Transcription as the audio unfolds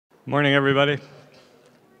Morning, everybody.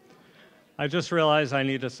 I just realized I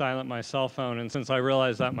need to silence my cell phone, and since I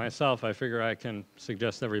realized that myself, I figure I can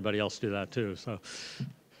suggest everybody else do that too. So,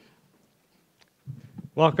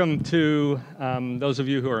 welcome to those of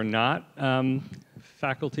you who are not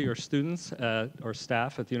faculty or students or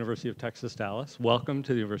staff at the University of Texas, Dallas. Welcome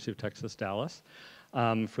to the University of Texas, Dallas.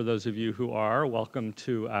 For those of you who are, welcome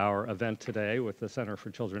to our event today with the Center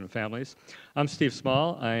for Children and Families. I'm Steve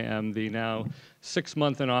Small. I am the now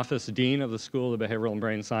 6-month-in-office dean of the School of Behavioral and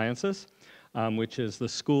Brain Sciences, which is the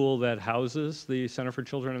school that houses the Center for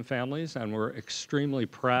Children and Families, and we're extremely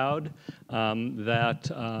proud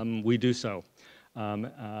that we do so.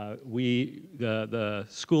 The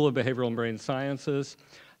School of Behavioral and Brain Sciences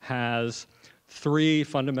has 3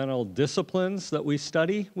 fundamental disciplines that we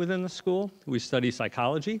study within the school. We study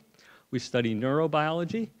psychology, we study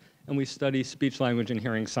neurobiology, and we study speech, language, and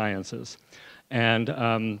hearing sciences. And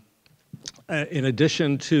in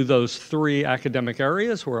addition to those 3 academic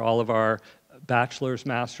areas where all of our bachelor's,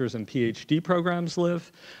 master's, and PhD programs live,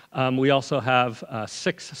 we also have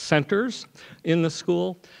 6 centers in the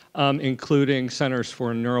school, including centers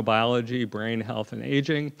for neurobiology, brain health, and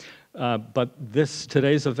aging. But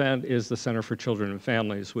today's event is the Center for Children and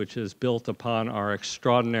Families, which is built upon our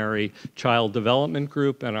extraordinary child development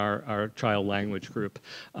group and our child language group.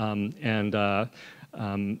 Many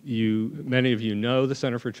of you know the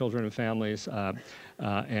Center for Children and Families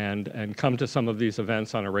and come to some of these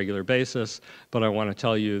events on a regular basis, but I want to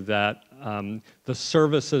tell you that the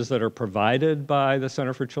services that are provided by the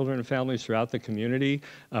Center for Children and Families throughout the community,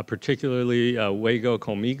 particularly Juego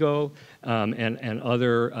Conmigo and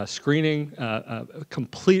other screening,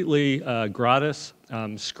 completely gratis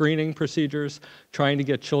screening procedures, trying to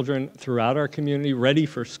get children throughout our community ready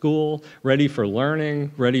for school, ready for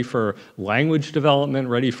learning, ready for language development,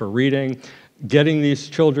 ready for reading, getting these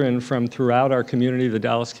children from throughout our community, the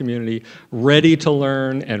Dallas community, ready to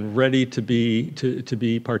learn and ready to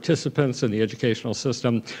be participants in the educational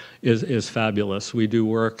system is fabulous. We do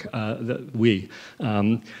work,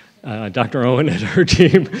 Dr. Owen and her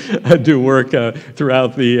team do work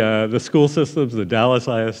throughout the school systems, the Dallas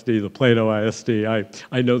ISD, the Plano ISD.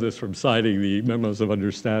 I know this from signing the memos of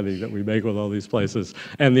understanding that we make with all these places,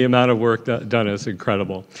 and the amount of work done is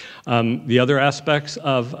incredible. The other aspects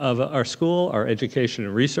of our school are education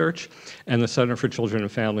and research, and the Center for Children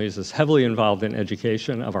and Families is heavily involved in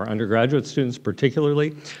education of our undergraduate students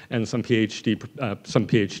particularly, and some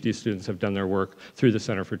PhD students have done their work through the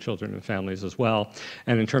Center for Children and Families as well.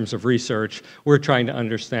 And in terms of research, we're trying to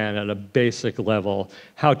understand at a basic level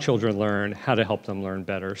how children learn, how to help them learn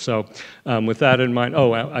better. So with that in mind,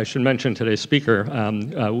 I should mention today's speaker.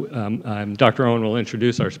 Dr. Owen will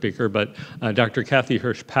introduce our speaker, but Dr.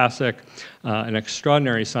 Hirsh Pasek, an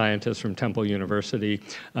extraordinary scientist from Temple University,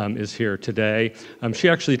 is here today. She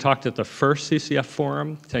actually talked at the first CCF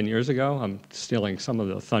forum 10 years ago. I'm stealing some of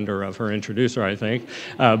the thunder of her introducer, I think.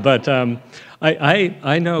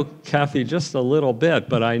 I know Kathy just a little bit,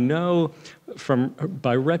 but I know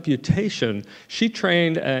by reputation, she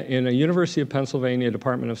trained in a University of Pennsylvania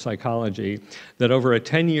Department of Psychology that over a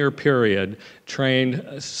 10-year period trained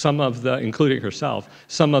including herself,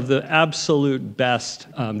 some of the absolute best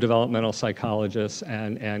developmental psychologists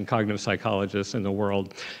and cognitive psychologists in the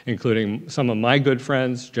world, including some of my good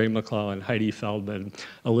friends, Jay McClellan, Heidi Feldman,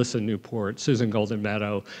 Alyssa Newport, Susan Golden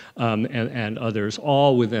Meadow, and others,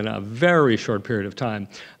 all within a very short period of time.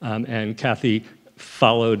 And Kathy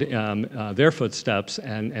followed their footsteps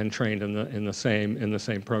and trained in the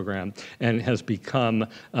same program, and has become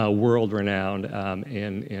world-renowned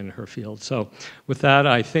in her field. So, with that,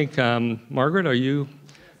 I think Margaret,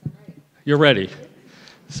 you're ready?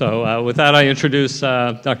 So, with that, I introduce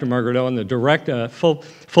Dr. Margaret Owen, the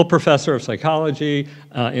full professor of psychology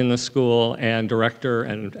in the school, and director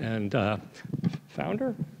and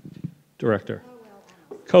founder, director,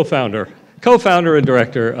 co-founder and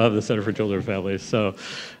director of the Center for Children and Families. So,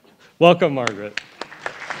 welcome, Margaret.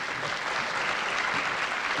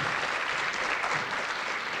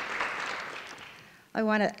 I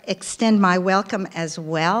want to extend my welcome as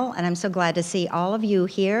well, and I'm so glad to see all of you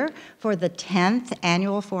here for the 10th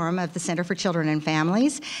Annual Forum of the Center for Children and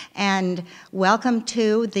Families, and welcome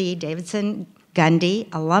to the Davidson Gundy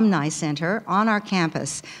Alumni Center on our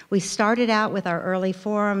campus. We started out with our early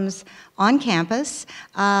forums on campus,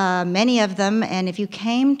 many of them, and if you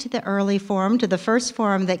came to the early forum, to the first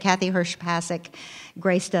forum that Hirsh Pasek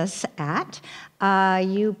graced us at,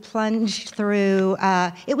 you plunged through,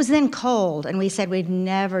 it was then cold, and we said we'd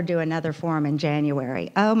never do another forum in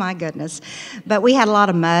January. Oh my goodness. But we had a lot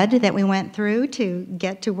of mud that we went through to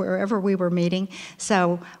get to wherever we were meeting,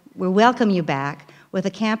 so we welcome you back. with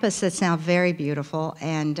a campus that's now very beautiful,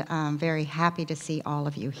 and I'm very happy to see all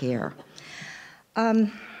of you here.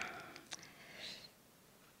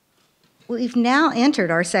 We've now entered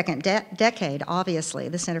our second decade, obviously,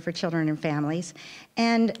 the Center for Children and Families,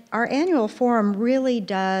 and our annual forum really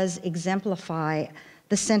does exemplify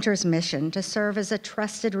the center's mission to serve as a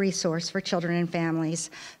trusted resource for children and families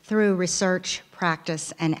through research,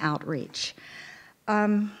 practice, and outreach.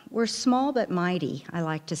 We're small but mighty, I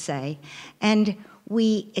like to say, and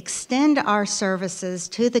we extend our services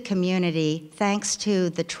to the community thanks to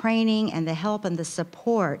the training and the help and the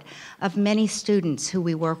support of many students who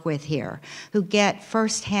we work with here, who get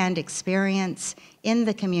firsthand experience in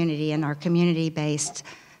the community in our community-based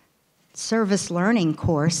service learning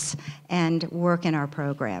course and work in our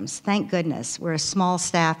programs. Thank goodness. We're a small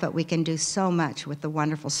staff, but we can do so much with the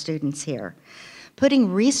wonderful students here.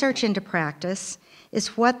 Putting research into practice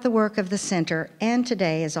is what the work of the center and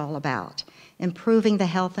today is all about, improving the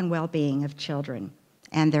health and well-being of children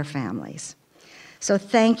and their families. So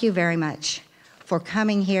thank you very much for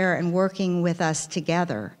coming here and working with us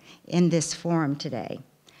together in this forum today.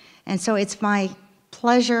 And so it's my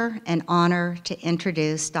pleasure and honor to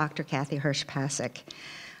introduce Dr. Kathy Hirsh Pasek,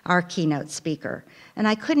 our keynote speaker. And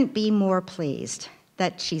I couldn't be more pleased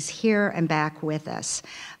that she's here and back with us.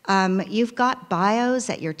 You've got bios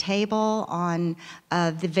at your table on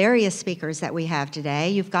the various speakers that we have today.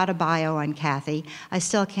 You've got a bio on Kathy. I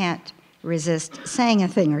still can't resist saying a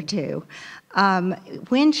thing or two.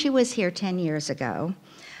 When she was here 10 years ago,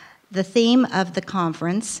 the theme of the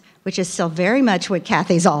conference, which is still very much what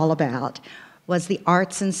Kathy's all about, was the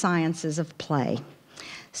arts and sciences of play.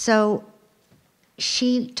 So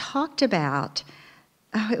she talked about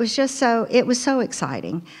it was so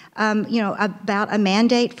exciting, about a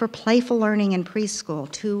mandate for playful learning in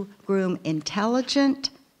preschool to groom intelligent,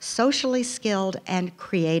 socially skilled, and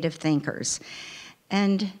creative thinkers.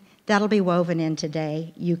 And that'll be woven in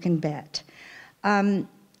today, you can bet.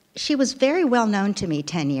 She was very well known to me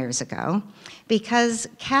 10 years ago because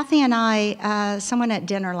Kathy and I, someone at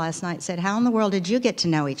dinner last night said, how in the world did you get to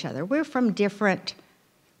know each other? We're from different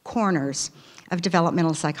corners of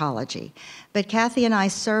developmental psychology. But Kathy and I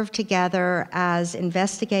served together as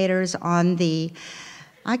investigators on the,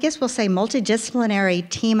 I guess we'll say, multidisciplinary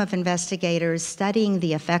team of investigators studying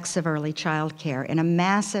the effects of early child care in a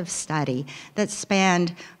massive study that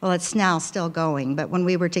spanned, well, it's now still going, but when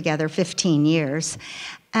we were together, 15 years.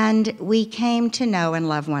 And we came to know and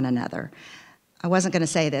love one another. I wasn't going to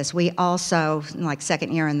say this. We also, like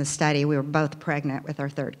second year in the study, we were both pregnant with our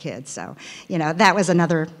third kid. So, that was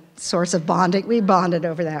another source of bonding. We bonded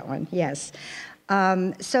over that one, yes.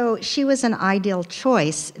 So she was an ideal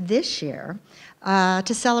choice this year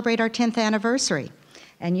to celebrate our 10th anniversary,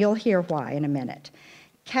 and you'll hear why in a minute.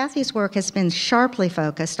 Kathy's work has been sharply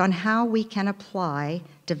focused on how we can apply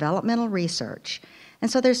developmental research,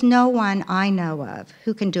 and so there's no one I know of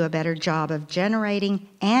who can do a better job of generating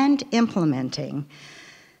and implementing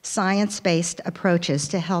science-based approaches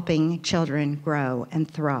to helping children grow and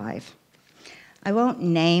thrive. I won't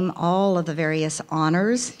name all of the various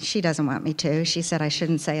honors. She doesn't want me to. She said I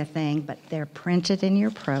shouldn't say a thing, but they're printed in your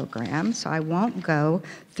program, so I won't go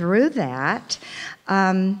through that.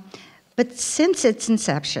 But since its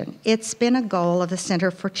inception, it's been a goal of the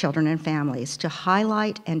Center for Children and Families to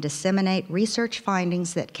highlight and disseminate research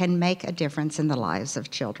findings that can make a difference in the lives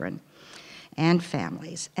of children and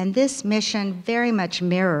families. And this mission very much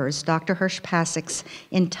mirrors Dr. Hirsh Pasek's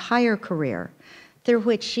entire career, through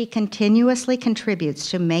which she continuously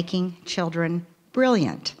contributes to making children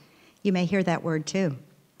brilliant. You may hear that word too.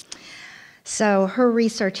 So her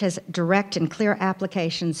research has direct and clear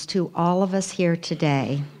applications to all of us here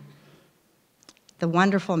today, the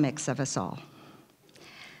wonderful mix of us all.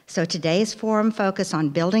 So today's forum focus on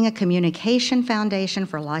building a communication foundation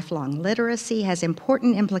for lifelong literacy has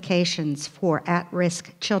important implications for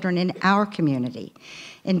at-risk children in our community.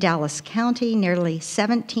 In Dallas County, nearly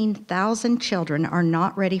 17,000 children are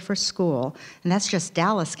not ready for school, and that's just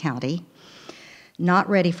Dallas County, not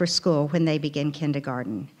ready for school when they begin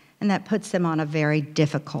kindergarten. And that puts them on a very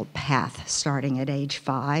difficult path starting at age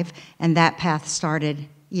 5, and that path started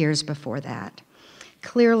years before that.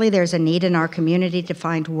 Clearly, there's a need in our community to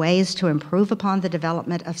find ways to improve upon the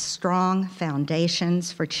development of strong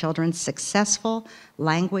foundations for children's successful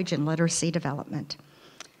language and literacy development,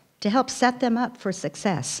 to help set them up for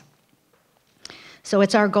success. So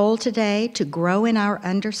it's our goal today to grow in our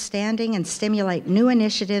understanding and stimulate new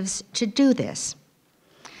initiatives to do this.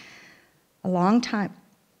 For a long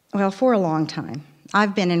time,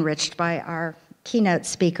 I've been enriched by our keynote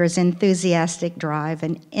speakers' enthusiastic drive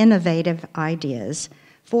and innovative ideas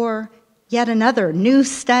for yet another new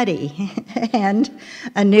study and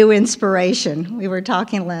a new inspiration. We were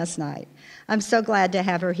talking last night. I'm so glad to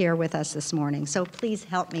have her here with us this morning. So please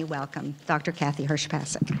help me welcome Dr. Kathy Hirsh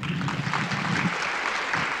Pasek.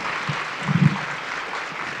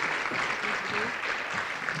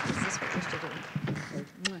 Is this what you're supposed to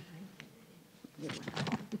do?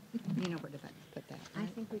 You know where to put that, right? I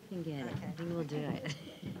think we can get it. I think we'll do it.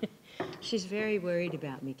 She's very worried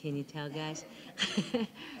about me. Can you tell, guys?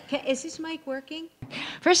 Is this mic working?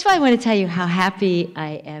 First of all, I want to tell you how happy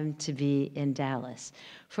I am to be in Dallas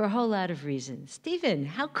for a whole lot of reasons. Stephen,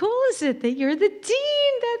 how cool is it that you're the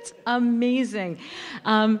dean? That's amazing.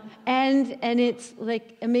 And it's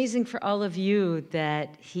like amazing for all of you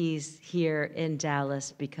that he's here in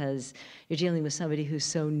Dallas because you're dealing with somebody who's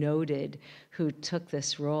so noted who took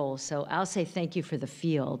this role. So I'll say thank you for the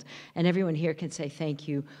field, and everyone here can say thank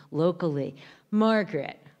you locally.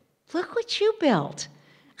 Margaret, look what you built.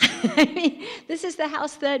 I mean, this is the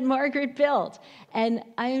house that Margaret built, and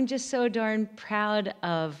I am just so darn proud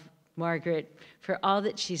of Margaret for all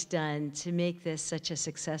that she's done to make this such a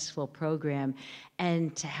successful program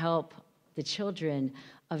and to help the children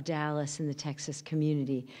of Dallas and the Texas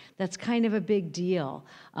community. That's kind of a big deal.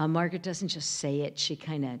 Margaret doesn't just say it, she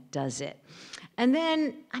kind of does it. And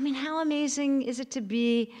then, I mean, how amazing is it to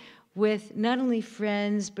be with not only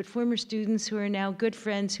friends, but former students who are now good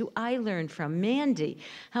friends who I learned from. Mandy,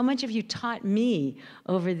 how much have you taught me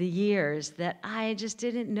over the years that I just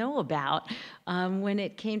didn't know about when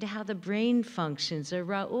it came to how the brain functions, or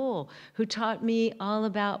Raul, who taught me all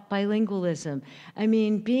about bilingualism. I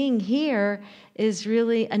mean, being here is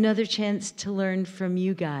really another chance to learn from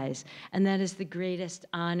you guys, and that is the greatest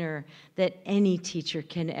honor that any teacher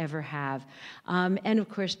can ever have. And of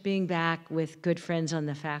course, being back with good friends on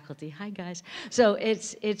the faculty. Hi, guys. So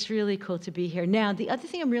it's really cool to be here. Now, the other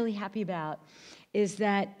thing I'm really happy about is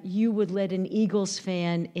that you would let an Eagles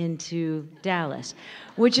fan into Dallas,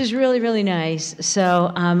 which is really, really nice.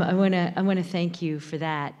 So I want to thank you for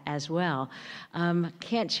that as well.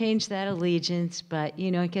 Can't change that allegiance, but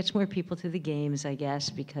you know, it gets more people to the games, I guess,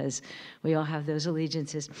 because we all have those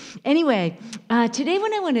allegiances. Anyway, today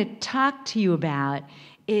what I want to talk to you about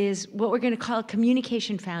is what we're going to call a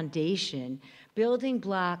communication foundation, building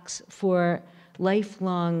blocks for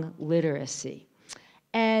lifelong literacy.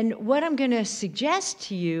 And what I'm going to suggest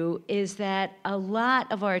to you is that a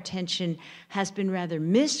lot of our attention has been rather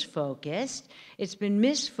misfocused. It's been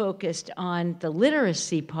misfocused on the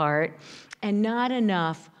literacy part and not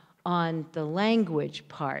enough on the language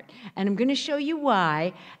part. And I'm going to show you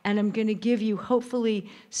why, and I'm going to give you hopefully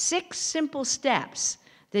 6 simple steps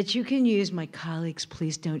that you can use. My colleagues,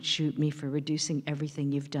 please don't shoot me for reducing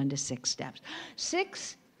everything you've done to 6 steps.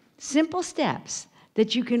 6 simple steps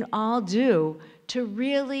that you can all do to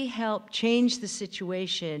really help change the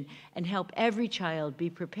situation and help every child be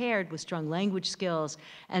prepared with strong language skills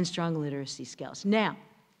and strong literacy skills. Now,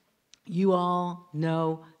 you all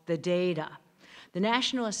know the data. The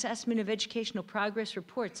National Assessment of Educational Progress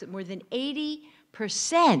reports that more than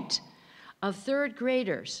 80% of 3rd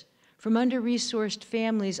graders from under-resourced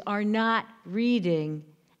families are not reading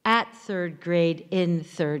at 3rd grade in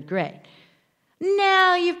 3rd grade.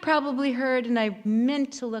 Now, you've probably heard, and I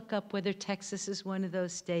meant to look up whether Texas is one of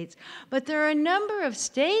those states, but there are a number of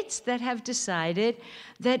states that have decided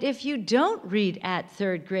that if you don't read at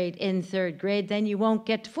 3rd grade in 3rd grade, then you won't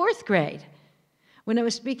get to 4th grade. When I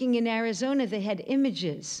was speaking in Arizona, they had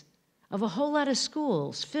images of a whole lot of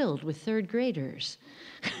schools filled with 3rd graders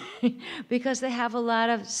because they have a lot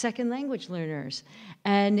of second language learners.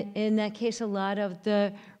 And in that case, a lot of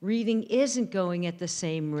the reading isn't going at the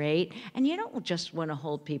same rate. And you don't just want to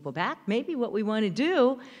hold people back. Maybe what we want to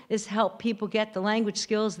do is help people get the language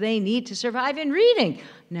skills they need to survive in reading.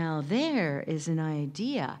 Now, there is an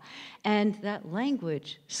idea. And that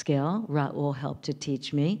language skill, Raul helped to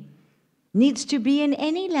teach me, needs to be in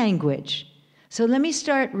any language. So let me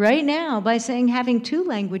start right now by saying having 2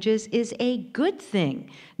 languages is a good thing,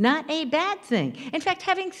 not a bad thing. In fact,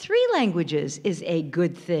 having 3 languages is a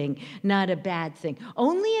good thing, not a bad thing.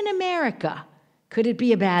 Only in America could it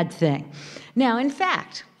be a bad thing. Now, in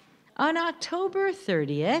fact, on October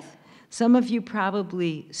 30th, some of you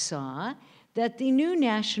probably saw that the new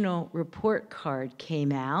national report card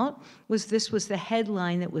came out. This was the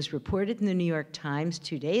headline that was reported in the New York Times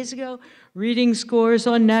 2 days ago. Reading scores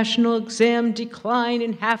on national exam decline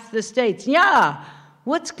in half the states. Yeah,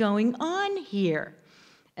 what's going on here?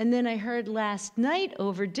 And then I heard last night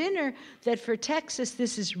over dinner that for Texas,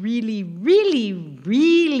 this is really, really,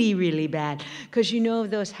 really, really bad. Because you know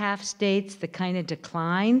those half states that kind of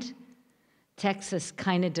declined? Texas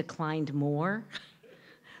kind of declined more.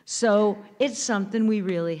 So it's something we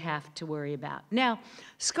really have to worry about. Now,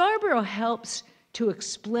 Scarborough helps to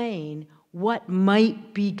explain what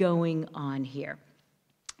might be going on here.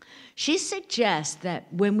 She suggests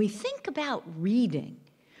that when we think about reading,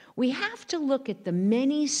 we have to look at the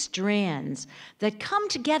many strands that come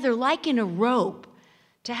together like in a rope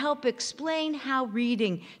to help explain how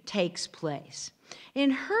reading takes place.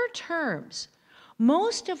 In her terms,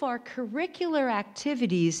 most of our curricular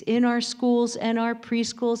activities in our schools and our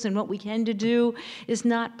preschools, and what we tend to do is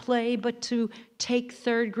not play, but to take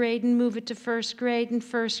third grade and move it to first grade and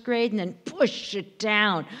then push it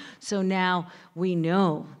down. So now we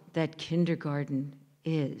know that kindergarten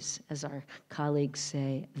is, as our colleagues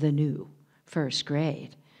say, the new first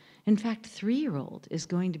grade. In fact, 3-year-old is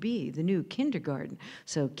going to be the new kindergarten.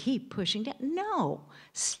 So keep pushing down. No,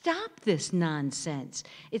 stop this nonsense.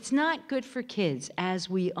 It's not good for kids, as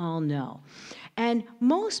we all know. And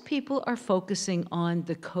most people are focusing on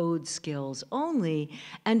the code skills only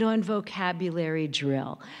and on vocabulary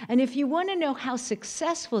drill. And if you want to know how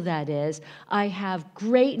successful that is, I have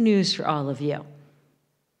great news for all of you.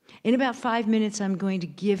 In about 5 minutes, I'm going to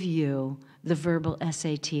give you the verbal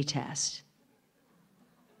SAT test.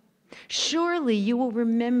 Surely you will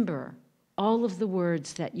remember all of the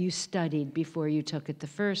words that you studied before you took it the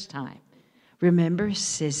first time. Remember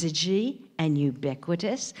syzygy and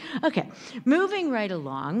ubiquitous? Okay, moving right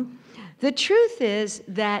along, the truth is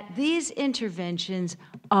that these interventions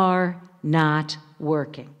are not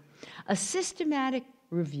working. A systematic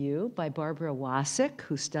review by Barbara Pasek,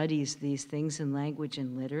 who studies these things in language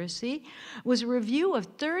and literacy, was a review of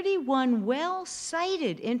 31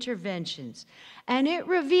 well-cited interventions. And it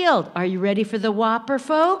revealed, are you ready for the whopper,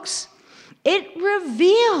 folks? It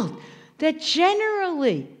revealed that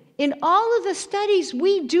generally, in all of the studies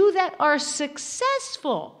we do that are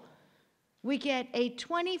successful, we get a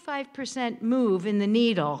 25% move in the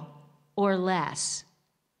needle or less.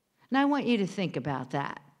 Now I want you to think about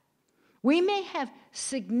that. We may have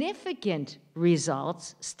significant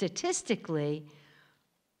results statistically,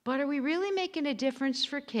 but are we really making a difference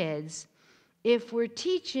for kids if we're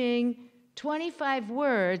teaching 25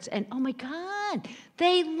 words and, oh my God,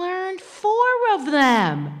 they learned 4 of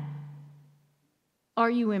them?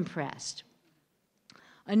 Are you impressed?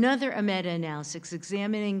 Another meta-analysis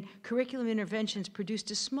examining curriculum interventions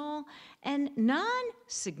produced a small and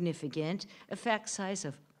non-significant effect size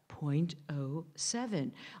of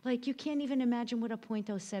 0.07. Like, you can't even imagine what a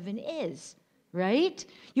 0.07 is, right?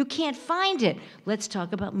 You can't find it. Let's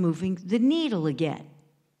talk about moving the needle again.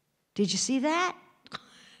 Did you see that?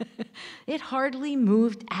 It hardly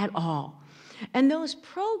moved at all. And those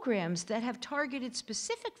programs that have targeted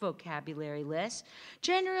specific vocabulary lists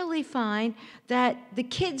generally find that the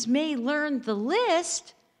kids may learn the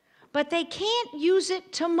list, but they can't use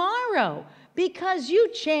it tomorrow because you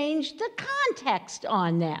changed the context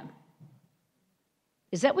on them.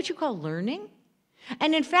 Is that what you call learning?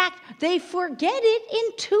 And in fact, they forget it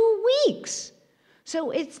in 2 weeks.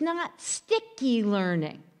 So it's not sticky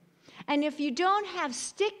learning. And if you don't have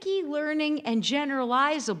sticky learning and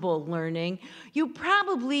generalizable learning, you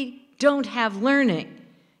probably don't have learning.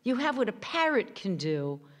 You have what a parrot can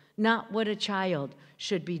do, not what a child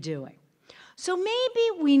should be doing. So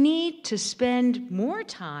maybe we need to spend more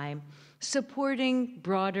time supporting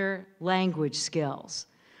broader language skills,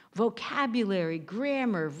 vocabulary,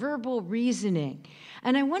 grammar, verbal reasoning.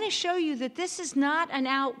 And I want to show you that this is not an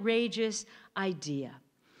outrageous idea,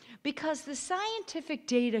 because the scientific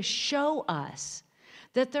data show us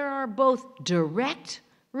that there are both direct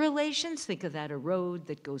relations, think of that, a road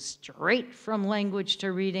that goes straight from language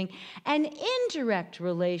to reading, and indirect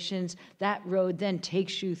relations, that road then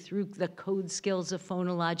takes you through the code skills of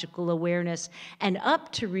phonological awareness and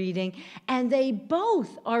up to reading, and they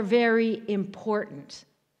both are very important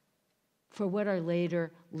for what our later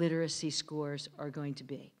literacy scores are going to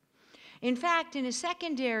be. In fact, in a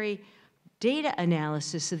secondary data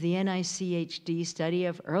analysis of the NICHD study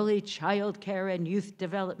of early child care and youth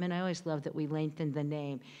development. I always love that we lengthened the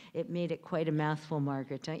name. It made it quite a mouthful,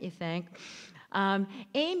 Margaret, don't you think?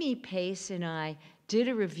 Amy Pace and I did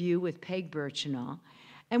a review with Peg Birchinall,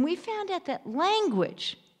 and we found out that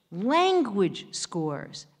language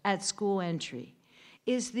scores at school entry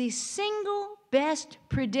is the single best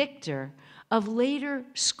predictor of later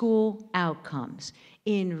school outcomes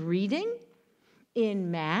in reading, in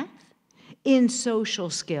math, in social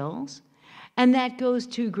skills, and that goes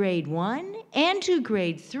to grade 1 and to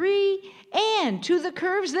grade 3 and to the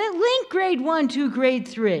curves that link grade 1 to grade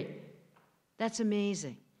 3. That's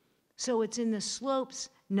amazing. So it's in the slopes,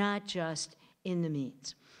 not just in the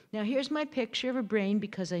means. Now, here's my picture of a brain,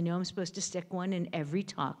 because I know I'm supposed to stick one in every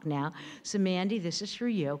talk now. So, Mandy, this is for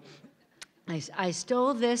you. I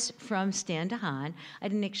stole this from Stan DeHaan. I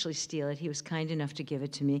didn't actually steal it. He was kind enough to give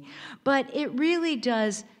it to me. But it really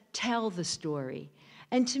does tell the story.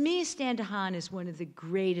 And to me, Stan DeHaan is one of the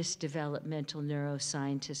greatest developmental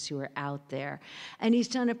neuroscientists who are out there. And he's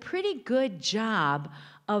done a pretty good job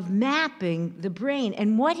of mapping the brain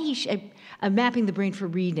and what mapping the brain for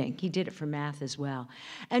reading. He did it for math as well.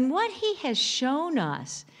 And what he has shown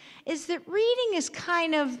us is that reading is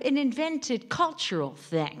kind of an invented cultural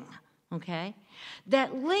thing, okay?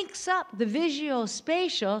 That links up the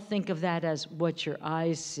visuospatial, think of that as what your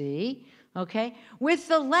eyes see, okay, with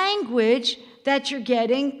the language that you're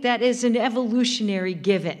getting that is an evolutionary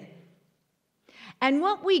given. And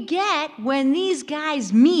what we get when these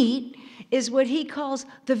guys meet is what he calls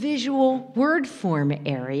the visual word form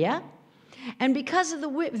area. And because of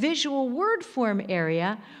the visual word form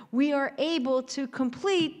area, we are able to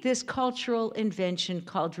complete this cultural invention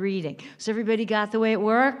called reading. So everybody got the way it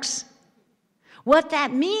works? What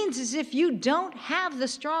that means is if you don't have the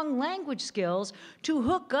strong language skills to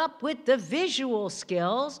hook up with the visual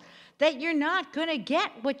skills, that you're not going to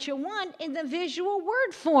get what you want in the visual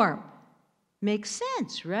word form. Makes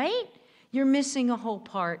sense, right? You're missing a whole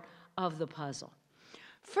part of the puzzle.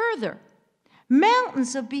 Further,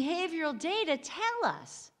 mountains of behavioral data tell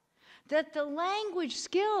us that the language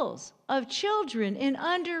skills of children in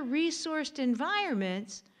under-resourced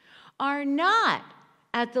environments are not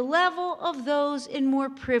at the level of those in more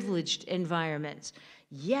privileged environments.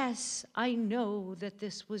 Yes, I know that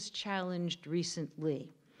this was challenged recently.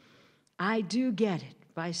 I do get it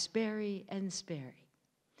by Sperry and Sperry.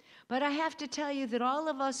 But I have to tell you that all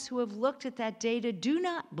of us who have looked at that data do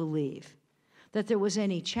not believe that there was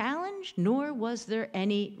any challenge, nor was there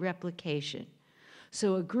any replication.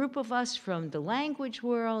 So a group of us from the language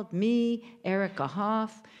world, me, Erica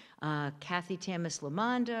Hoff, Kathy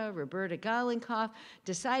Tamas-Lamanda, Roberta Galenkoff,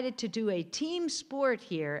 decided to do a team sport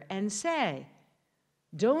here and say,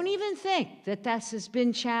 don't even think that this has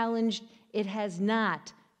been challenged. It has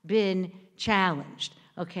not been challenged.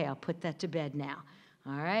 Okay, I'll put that to bed now,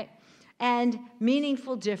 all right? And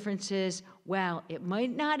meaningful differences, well, it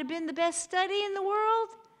might not have been the best study in the world.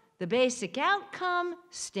 The basic outcome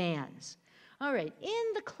stands. All right, in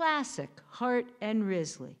the classic Hart and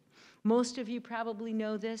Risley, most of you probably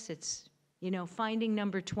know this. It's, finding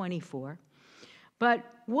number 24. But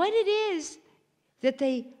what it is that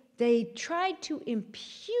they tried to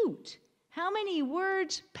impute how many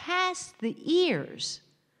words pass the ears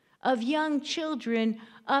of young children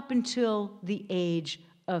up until the age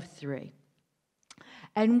of 3.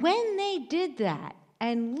 And when they did that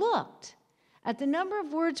and looked at the number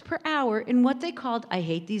of words per hour in what they called, I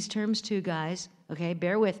hate these terms too, guys, okay,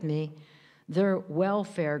 bear with me, their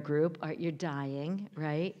welfare group, you're dying,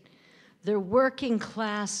 right? Their working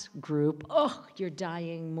class group, oh, you're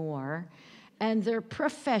dying more. And their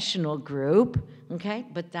professional group, okay,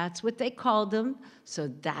 but that's what they called them, so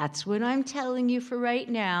that's what I'm telling you for right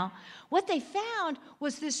now. What they found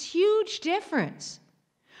was this huge difference,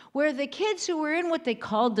 where the kids who were in what they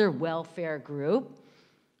called their welfare group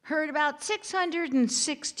heard about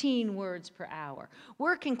 616 words per hour.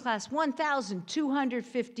 Working class,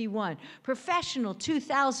 1,251. Professional,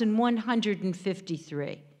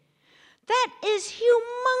 2,153. That is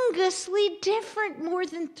humongously different, more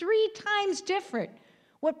than 3 times different,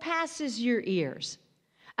 what passes your ears.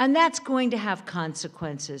 And that's going to have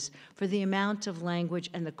consequences for the amount of language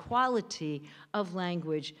and the quality of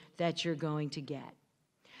language that you're going to get.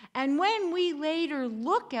 And when we later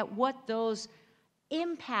look at what those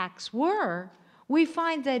impacts were, we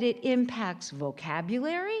find that it impacts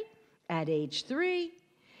vocabulary at age 3.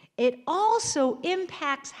 It also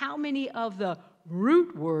impacts how many of the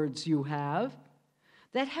root words you have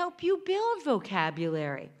that help you build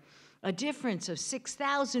vocabulary. A difference of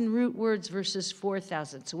 6,000 root words versus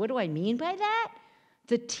 4,000. So what do I mean by that?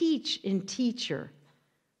 The teach in teacher,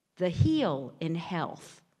 the heal in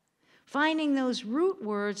health. Finding those root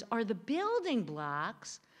words are the building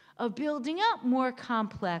blocks of building up more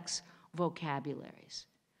complex vocabularies.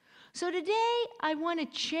 So today, I want to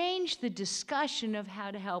change the discussion of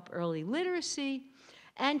how to help early literacy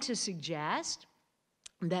and to suggest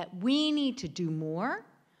that we need to do more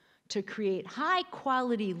to create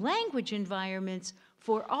high-quality language environments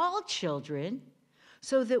for all children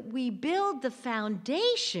so that we build the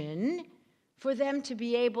foundation for them to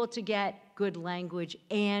be able to get good language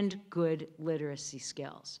and good literacy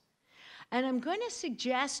skills. And I'm going to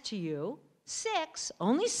suggest to you 6,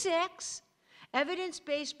 only 6,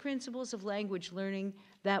 evidence-based principles of language learning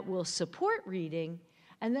that will support reading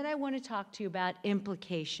And then I want to talk to you about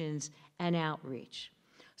implications and outreach.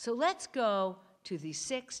 So let's go to the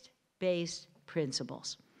 6 base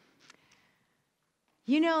principles.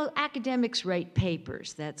 You know, academics write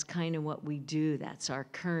papers. That's kind of what we do. That's our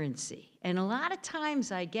currency. And a lot of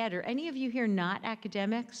times I get, are any of you here not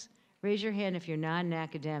academics? Raise your hand if you're not an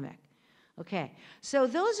academic. Okay, so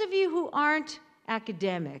those of you who aren't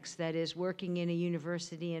academics, that is working in a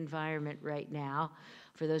university environment right now,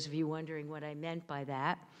 for those of you wondering what I meant by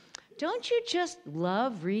that, don't you just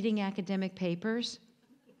love reading academic papers?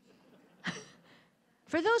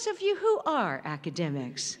 For those of you who are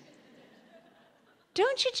academics,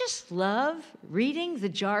 don't you just love reading the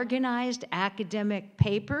jargonized academic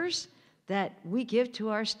papers that we give to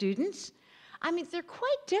our students? I mean, they're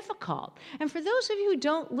quite difficult. And for those of you who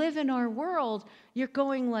don't live in our world, you're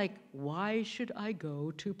going like, why should I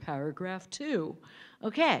go to paragraph 2?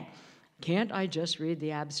 Okay, can't I just read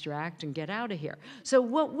the abstract and get out of here? So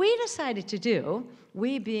what we decided to do,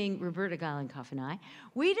 we being Roberta Gallenkoff and I,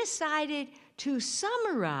 we decided to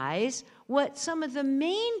summarize what some of the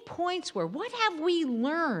main points were. What have we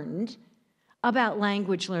learned about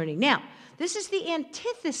language learning? Now, this is the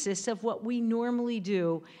antithesis of what we normally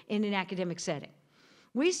do in an academic setting.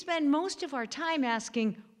 We spend most of our time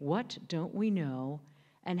asking, what don't we know,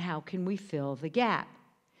 and how can we fill the gap?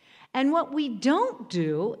 And what we don't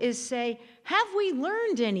do is say, have we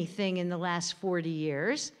learned anything in the last 40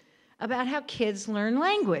 years about how kids learn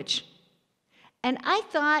language? And I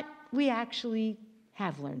thought we actually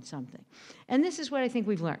have learned something. And this is what I think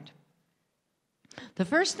we've learned. The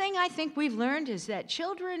first thing I think we've learned is that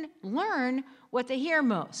children learn what they hear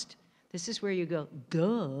most. This is where you go,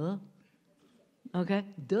 duh. Okay,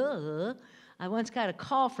 duh. I once got a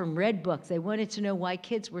call from Red Book. They wanted to know why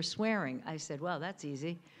kids were swearing. I said, well, that's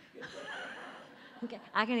easy. Okay,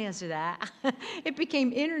 I can answer that. It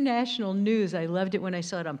became international news. I loved it when I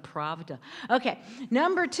saw it on Pravda. Okay,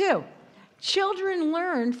 number 2. Children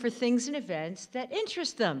learn for things and events that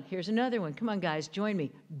interest them. Here's another one. Come on, guys, join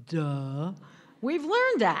me. Duh. We've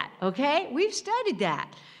learned that, okay? We've studied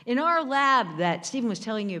that. In our lab that Stephen was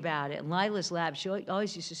telling you about, in Lila's lab, she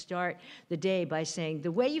always used to start the day by saying,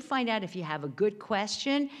 the way you find out if you have a good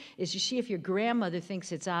question is you see if your grandmother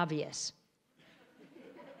thinks it's obvious.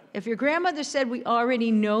 If your grandmother said, we already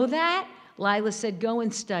know that, Lila said, go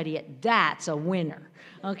and study it. That's a winner,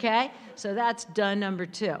 okay? So that's done, number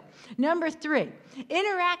 2. Number 3,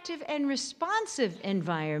 interactive and responsive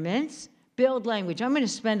environments build language. I'm going to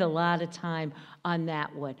spend a lot of time on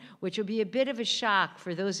that one, which will be a bit of a shock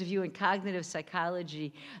for those of you in cognitive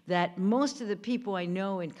psychology that most of the people I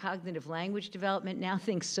know in cognitive language development now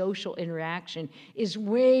think social interaction is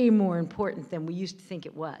way more important than we used to think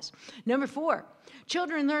it was. Number 4,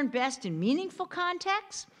 children learn best in meaningful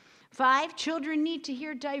contexts. 5, children need to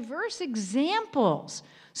hear diverse examples.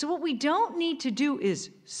 So what we don't need to do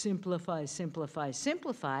is simplify, simplify,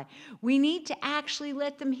 simplify. We need to actually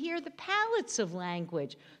let them hear the palettes of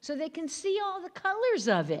language so they can see all the colors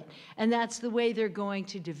of it. And that's the way they're going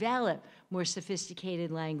to develop more sophisticated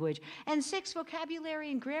language. And 6, vocabulary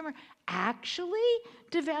and grammar actually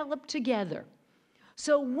develop together.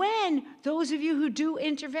 So when those of you who do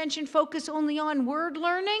intervention focus only on word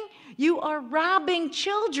learning, you are robbing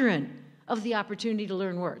children of the opportunity to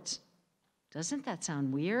learn words. Doesn't that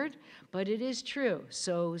sound weird? But it is true.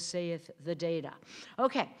 So saith the data.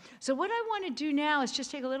 Okay, so what I want to do now is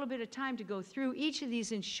just take a little bit of time to go through each of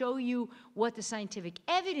these and show you what the scientific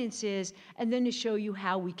evidence is, and then to show you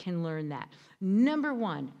how we can learn that. Number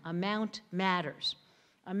 1, amount matters.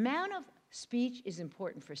 Amount of speech is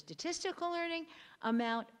important for statistical learning.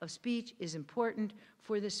 Amount of speech is important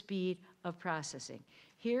for the speed of processing.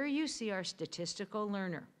 Here you see our statistical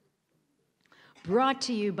learner, brought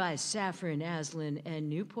to you by Safran, Aslan, and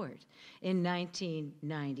Newport in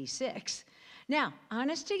 1996. Now,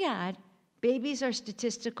 honest to God, babies are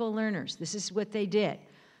statistical learners. This is what they did.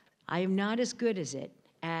 I am not as good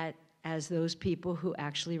as those people who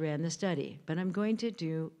actually ran the study, but I'm going to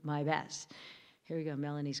do my best. Here we go.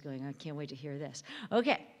 Melanie's going, I can't wait to hear this.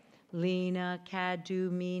 Okay. Lina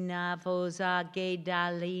kadumina voza geda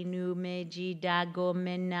linu meji dago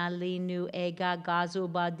mena linu ega gazu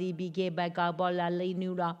badi bige bagabola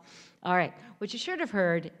linu. All right. What you should have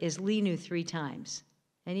heard is linu 3 times.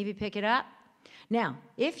 Any of you pick it up? Now,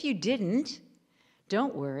 if you didn't,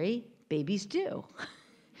 don't worry. Babies do.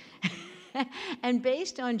 And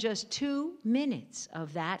based on just 2 minutes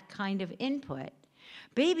of that kind of input,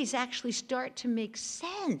 babies actually start to make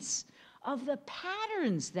sense of the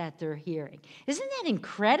patterns that they're hearing. Isn't that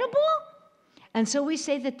incredible? And so we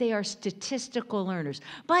say that they are statistical learners.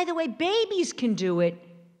 By the way, babies can do it,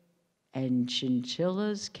 and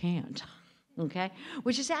chinchillas can't. okay?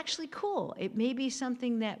 Which is actually cool. It may be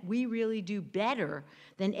something that we really do better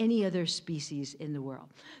than any other species in the world.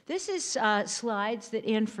 This is slides that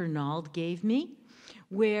Anne Fernald gave me,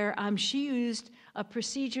 where she used a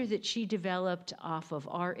procedure that she developed off of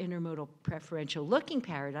our intermodal preferential looking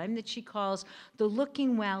paradigm that she calls the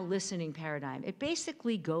looking while listening paradigm. It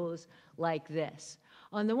basically goes like this.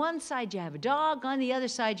 On the one side, you have a dog. On the other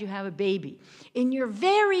side, you have a baby. In your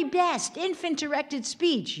very best infant-directed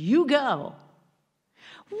speech, you go,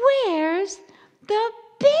 "Where's the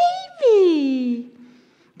baby?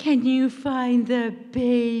 Can you find the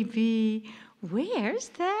baby? Where's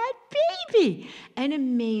that baby?" And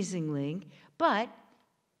amazingly, but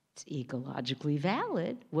it's ecologically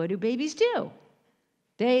valid, what do babies do?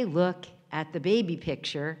 They look at the baby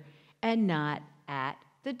picture and not at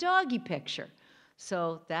the doggy picture.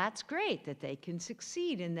 So that's great that they can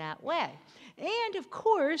succeed in that way. And of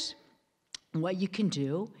course, what you can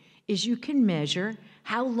do is you can measure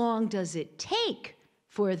how long does it take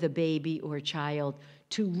for the baby or child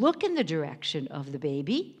to look in the direction of the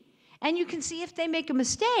baby, and you can see if they make a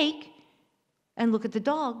mistake and look at the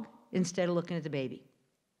dog instead of looking at the baby.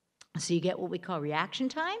 So you get what we call reaction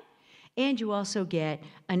time, and you also get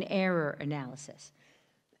an error analysis.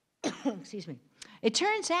 Excuse me. It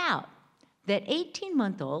turns out that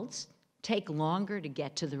 18-month-olds take longer to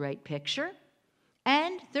get to the right picture,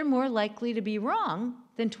 and they're more likely to be wrong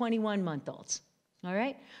than 21-month-olds. All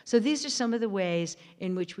right? So these are some of the ways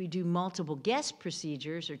in which we do multiple guess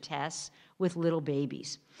procedures or tests with little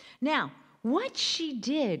babies. Now, what she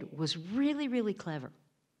did was really, really clever.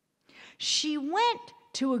 She went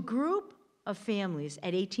to a group of families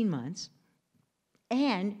at 18 months,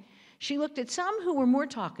 and she looked at some who were more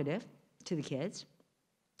talkative to the kids,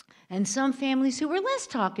 and some families who were less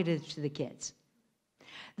talkative to the kids.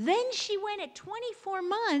 Then she went at 24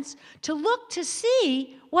 months to look to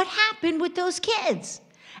see what happened with those kids.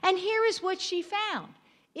 And here is what she found.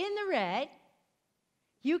 In the red,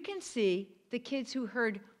 you can see the kids who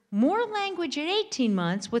heard more language at 18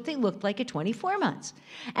 months, what they looked like at 24 months.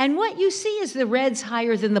 And what you see is the red's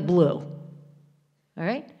higher than the blue. All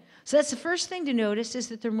right? So that's the first thing to notice, is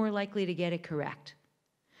that they're more likely to get it correct.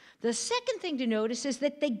 The second thing to notice is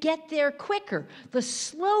that they get there quicker. The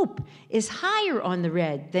slope is higher on the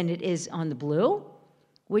red than it is on the blue,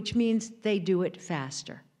 which means they do it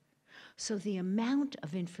faster. So the amount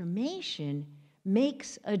of information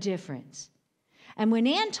makes a difference. And when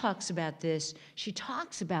Anne talks about this, she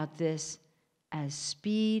talks about this as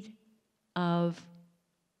speed of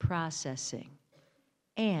processing.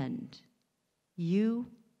 And you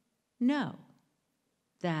know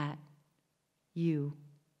that you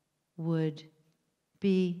would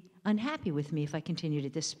be unhappy with me if I continued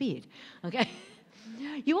at this speed, okay?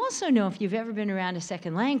 You also know, if you've ever been around a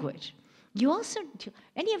second language, you also,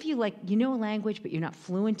 any of you, like, you know a language but you're not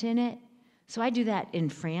fluent in it? So I do that in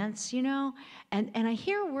France, you know, and I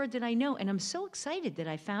hear a word that I know, and I'm so excited that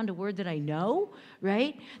I found a word that I know,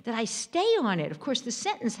 right, that I stay on it. Of course, the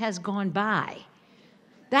sentence has gone by.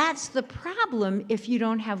 That's the problem if you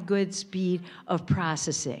don't have good speed of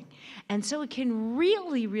processing. And so it can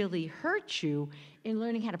really, really hurt you in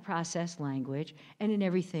learning how to process language and in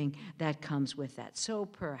everything that comes with that. So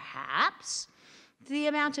perhaps the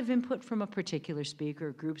amount of input from a particular speaker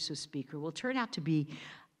or groups of speakers will turn out to be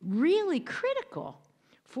really critical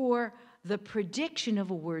for the prediction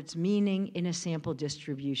of a word's meaning in a sample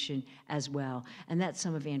distribution as well. And that's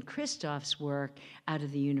some of Anne Christoph's work out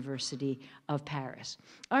of the University of Paris.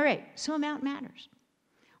 All right, so amount matters.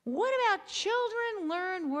 What about children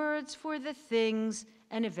learn words for the things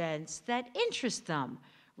and events that interest them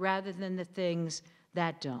rather than the things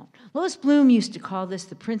that don't? Lois Bloom used to call this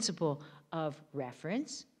the principle of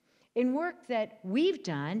reference. In work that we've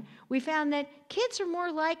done, we found that kids are more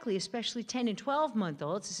likely, especially 10 and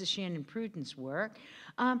 12-month-olds, this is Shannon Pruden's work,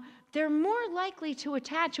 they're more likely to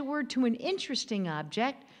attach a word to an interesting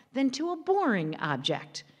object than to a boring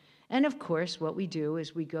object. And of course, what we do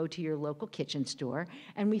is we go to your local kitchen store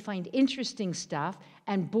and we find interesting stuff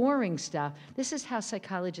and boring stuff. This is how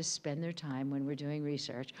psychologists spend their time when we're doing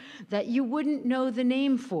research, that you wouldn't know the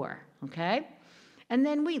name for, okay? And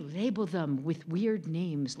then we label them with weird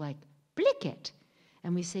names like Blicket.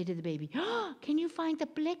 And we say to the baby, "Oh, can you find the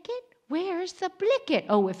Blicket? Where's the Blicket?"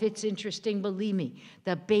 Oh, if it's interesting, believe me,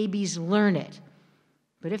 the babies learn it.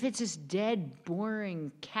 But if it's this dead,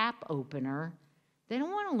 boring cap opener, they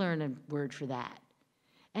don't want to learn a word for that.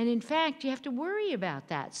 And in fact, you have to worry about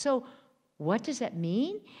that. So what does that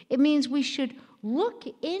mean? It means we should look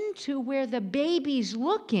into where the baby's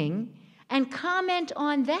looking and comment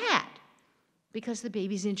on that, because the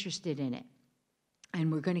baby's interested in it.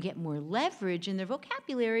 And we're going to get more leverage in their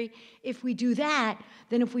vocabulary if we do that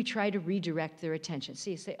than if we try to redirect their attention.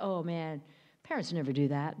 So you say, oh man, parents never do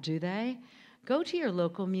that, do they? Go to your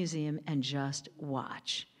local museum and just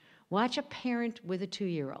watch. Watch a parent with a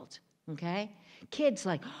 2-year-old, okay? Kids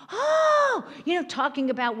like, oh,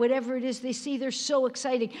 talking about whatever it is they see, they're so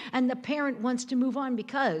exciting. And the parent wants to move on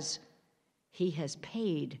because he has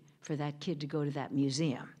paid for that kid to go to that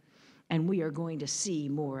museum. And we are going to see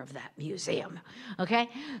more of that museum, okay?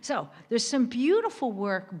 So there's some beautiful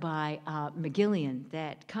work by McGillian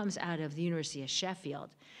that comes out of the University of Sheffield.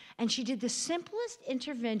 And she did the simplest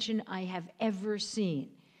intervention I have ever seen.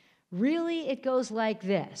 Really, it goes like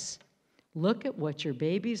this. Look at what your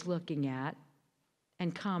baby's looking at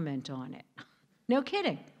and comment on it. No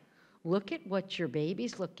kidding. Look at what your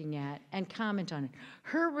baby's looking at and comment on it.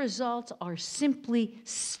 Her results are simply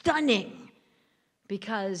stunning,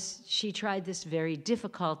 because she tried this very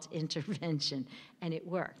difficult intervention, and it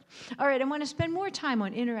worked. All right, I want to spend more time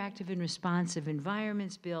on interactive and responsive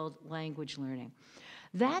environments build language learning.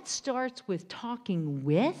 That starts with talking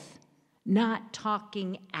with, not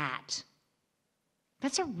talking at.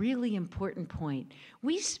 That's a really important point.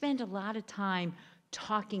 We spend a lot of time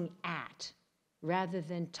talking at rather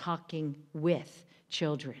than talking with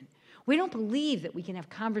children. We don't believe that we can have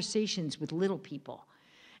conversations with little people.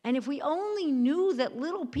 And if we only knew that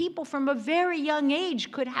little people from a very young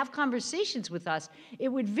age could have conversations with us, it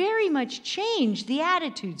would very much change the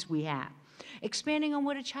attitudes we have. Expanding on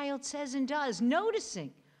what a child says and does,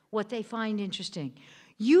 noticing what they find interesting,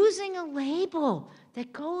 using a label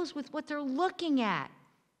that goes with what they're looking at,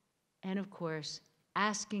 and of course,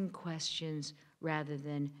 asking questions rather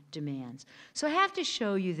than demands. So I have to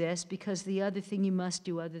show you this because the other thing you must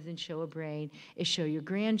do other than show a brain is show your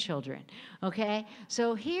grandchildren, okay?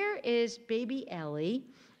 So here is baby Ellie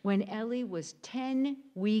when Ellie was 10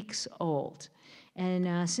 weeks old.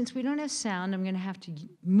 And since we don't have sound, I'm going to have to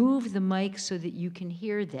move the mic so that you can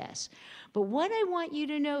hear this. But what I want you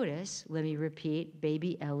to notice, let me repeat,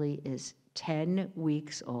 baby Ellie is 10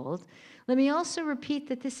 weeks old. Let me also repeat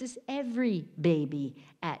that this is every baby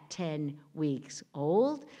at 10 weeks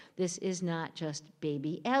old. This is not just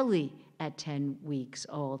baby Ellie at 10 weeks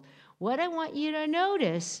old. What I want you to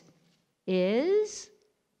notice is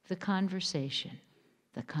the conversation.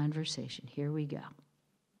 The conversation. Here we go.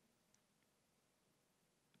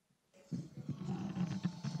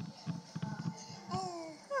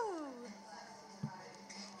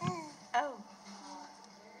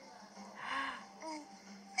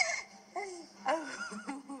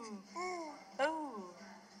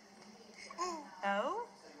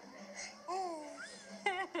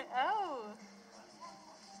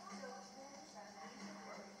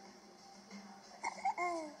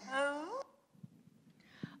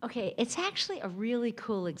 Okay, it's actually a really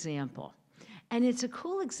cool example. And it's a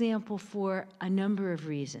cool example for a number of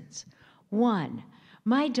reasons. One,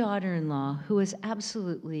 my daughter-in-law, who is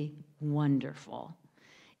absolutely wonderful,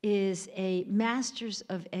 is a Master's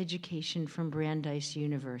of Education from Brandeis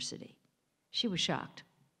University. She was shocked.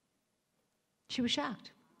 She was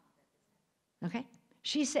shocked. Okay?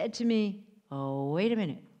 She said to me, oh, wait a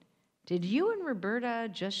minute. Did you and Roberta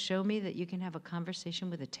just show me that you can have a conversation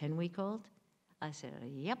with a 10-week-old? I said,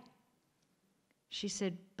 yep. She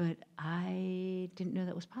said, but I didn't know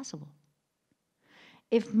that was possible.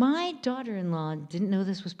 If my daughter-in-law didn't know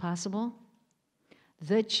this was possible,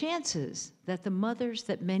 the chances that the mothers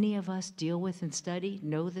that many of us deal with and study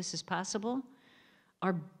know this is possible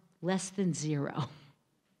are less than zero.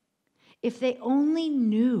 If they only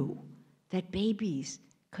knew that babies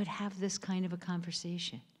could have this kind of a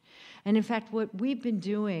conversation. And in fact, what we've been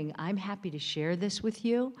doing, I'm happy to share this with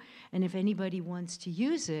you. And if anybody wants to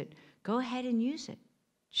use it, go ahead and use it.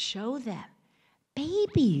 Show them.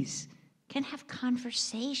 Babies can have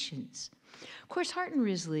conversations. Of course, Hart and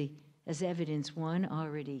Risley, as evidence one,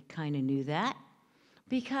 already kind of knew that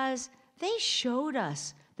because they showed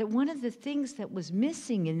us that one of the things that was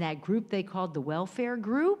missing in that group they called the welfare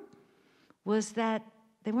group was that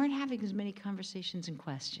they weren't having as many conversations and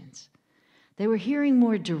questions. They were hearing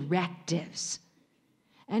more directives.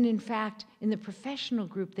 And in fact, in the professional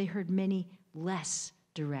group, they heard many less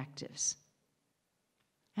directives.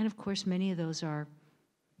 And of course, many of those are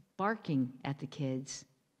barking at the kids,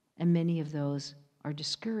 and many of those are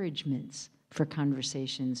discouragements for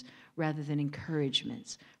conversations rather than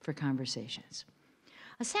encouragements for conversations.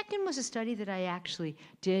 A second was a study that I actually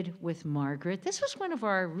did with Margaret. This was one of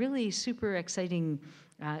our really super exciting,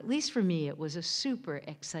 at least for me, it was a super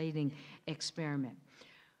exciting experiment.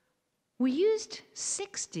 We used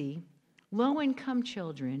 60 low-income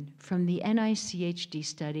children from the NICHD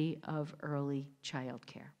study of early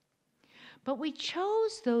childcare. But we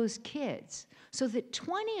chose those kids so that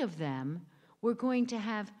 20 of them were going to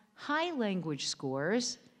have high language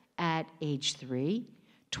scores at age 3,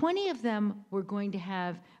 20 of them were going to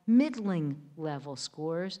have middling level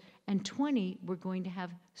scores, and 20 were going to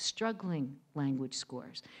have struggling language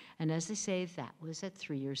scores. And as I say, that was at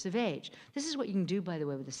 3 years of age. This is what you can do, by the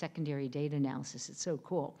way, with the secondary data analysis. It's so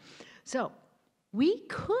cool. So we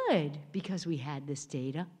could, because we had this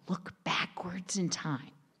data, look backwards in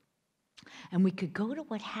time. And we could go to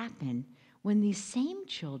what happened when these same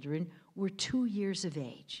children were 2 years of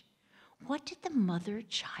age. What did the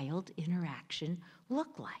mother-child interaction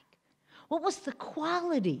look like? What was the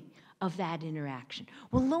quality of that interaction?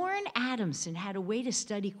 Well, Lauren Adamson had a way to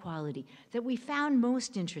study quality that we found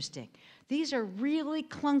most interesting. These are really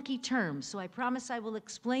clunky terms, so I promise I will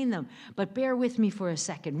explain them, but bear with me for a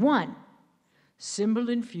second. 1,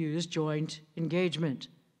 symbol-infused joint engagement.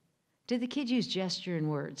 Did the kid use gesture and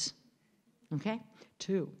words? Okay.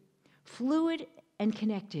 2, fluid and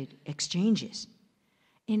connected exchanges.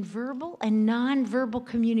 In verbal and nonverbal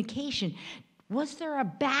communication, was there a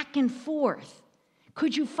back and forth?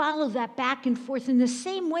 Could you follow that back and forth in the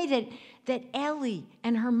same way that Ellie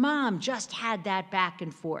and her mom just had that back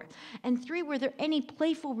and forth? And 3, were there any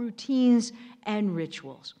playful routines and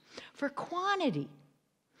rituals? For quantity,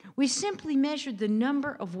 we simply measured the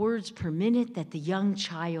number of words per minute that the young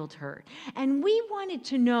child heard. And we wanted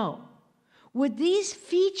to know, would these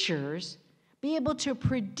features be able to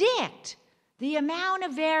predict the amount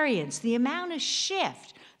of variance, the amount of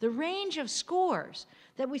shift, the range of scores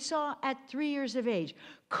that we saw at 3 years of age?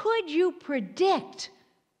 Could you predict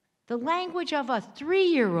the language of a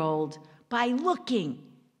 3-year-old by looking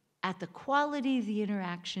at the quality of the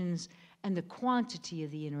interactions and the quantity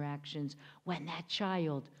of the interactions when that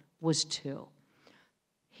child was 2?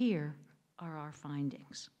 Here are our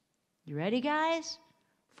findings. You ready, guys?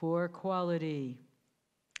 For quality,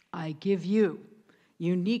 I give you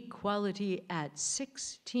unique quality at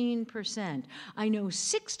 16%. I know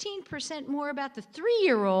 16% more about the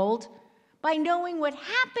 3-year-old by knowing what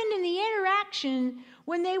happened in the interaction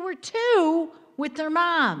when they were 2 with their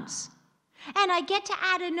moms. And I get to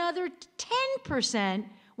add another 10%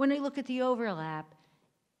 when I look at the overlap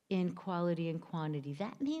in quality and quantity.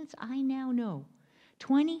 That means I now know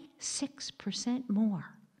 26% more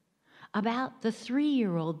about the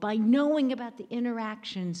 3-year-old by knowing about the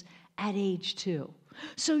interactions at age 2.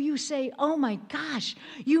 So you say, oh my gosh,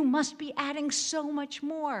 you must be adding so much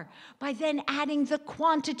more by then adding the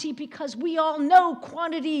quantity, because we all know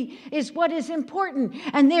quantity is what is important.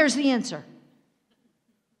 And there's the answer.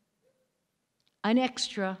 An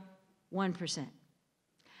extra 1%.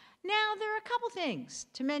 Now, there are a couple things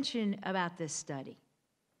to mention about this study.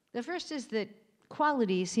 The first is that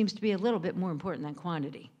quality seems to be a little bit more important than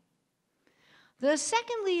quantity. The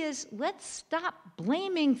secondly is, let's stop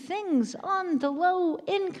blaming things on the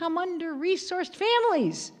low-income, under-resourced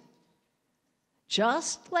families.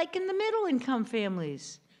 Just like in the middle-income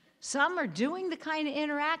families. Some are doing the kind of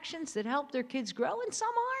interactions that help their kids grow, and some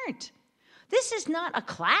aren't. This is not a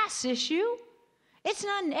class issue. It's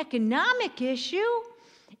not an economic issue.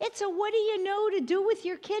 It's a what do you know to do with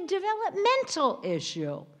your kid developmental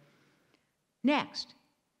issue. Next,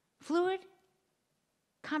 fluid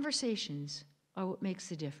conversations are what makes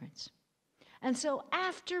the difference. And so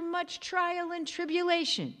after much trial and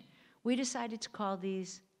tribulation, we decided to call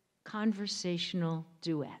these conversational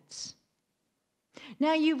duets.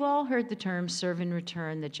 Now, you've all heard the term serve and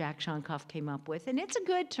return that Jack Shonkoff came up with, and it's a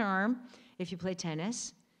good term if you play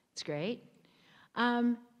tennis. It's great.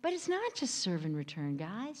 But it's not just serve and return,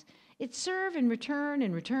 guys. It's serve and return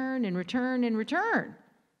and return and return and return,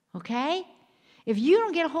 okay? If you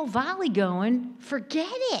don't get a whole volley going, forget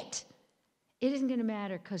it. It isn't going to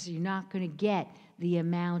matter because you're not going to get the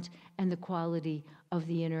amount and the quality of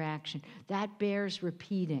the interaction. That bears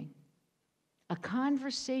repeating. A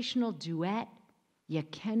conversational duet, you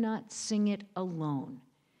cannot sing it alone.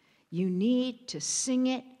 You need to sing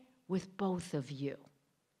it with both of you.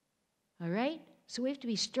 All right? So we have to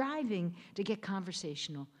be striving to get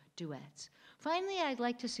conversational duets. Finally, I'd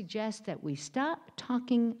like to suggest that we stop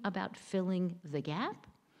talking about filling the gap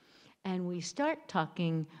and we start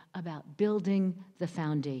talking about building the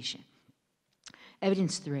foundation.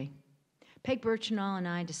 Evidence 3. Peg Birchinall and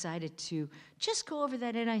I decided to just go over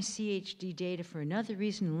that NICHD data for another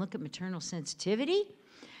reason and look at maternal sensitivity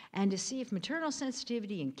and to see if maternal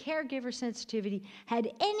sensitivity and caregiver sensitivity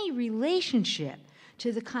had any relationship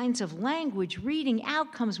to the kinds of language reading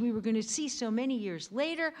outcomes we were going to see so many years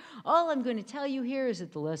later. All I'm going to tell you here is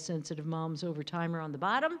that the less sensitive moms over time are on the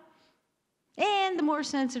bottom, and the more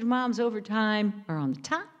sensitive moms over time are on the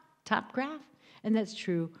top graph. And that's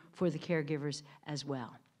true for the caregivers as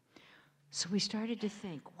well. So we started to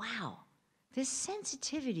think, wow, this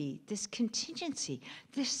sensitivity, this contingency,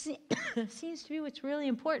 this seems to be what's really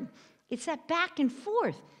important. It's that back and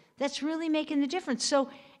forth that's really making the difference. So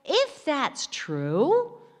if that's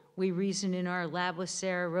true, we reasoned in our lab with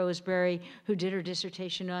Sarah Roseberry, who did her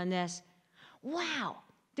dissertation on this, wow,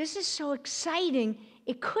 this is so exciting.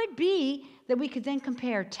 It could be that we could then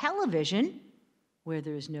compare television, where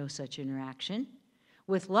there is no such interaction,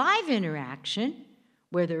 with live interaction,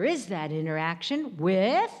 where there is that interaction,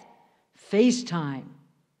 with FaceTime.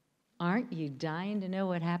 Aren't you dying to know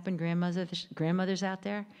what happened, grandmothers out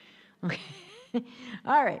there? Okay.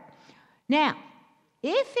 All right. Now,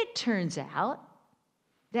 if it turns out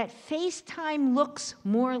that FaceTime looks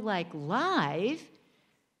more like live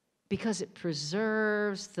because it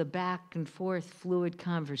preserves the back and forth fluid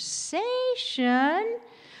conversation,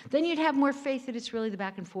 then you'd have more faith that it's really the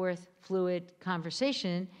back and forth fluid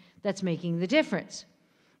conversation that's making the difference.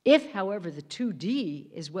 If, however, the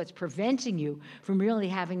 2D is what's preventing you from really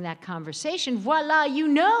having that conversation, voila, you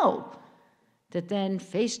know that then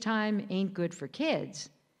FaceTime ain't good for kids.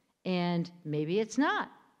 And maybe it's not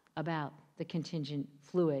about the contingent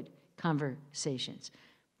fluid conversations.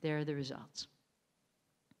 There are the results.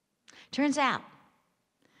 Turns out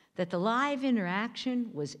that the live interaction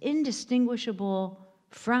was indistinguishable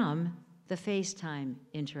from the FaceTime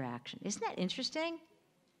interaction. Isn't that interesting?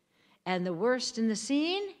 And the worst in the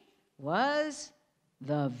scene was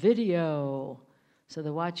the video. So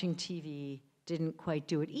the watching TV didn't quite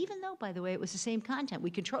do it, even though, by the way, it was the same content. We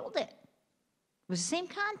controlled it. It was the same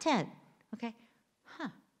content. Okay,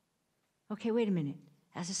 okay, wait a minute.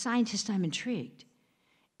 As a scientist, I'm intrigued.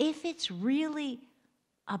 If it's really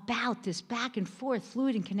about this back and forth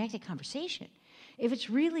fluid and connected conversation, if it's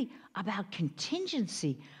really about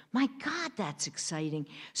contingency, my God, that's exciting.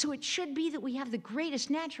 So it should be that we have the greatest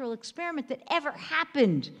natural experiment that ever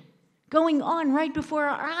happened going on right before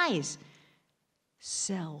our eyes.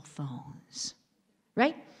 Cell phones,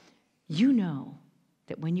 right? You know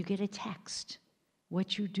that when you get a text,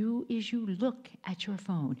 what you do is you look at your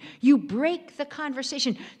phone. You break the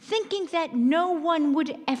conversation, thinking that no one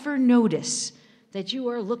would ever notice that you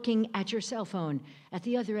are looking at your cell phone at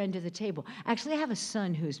the other end of the table. Actually, I have a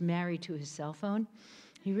son who's married to his cell phone.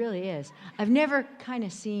 He really is. I've never kind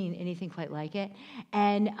of seen anything quite like it.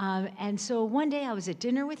 And so one day I was at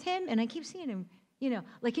dinner with him, and I keep seeing him,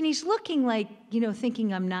 and he's looking like,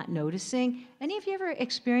 thinking I'm not noticing. Any of you ever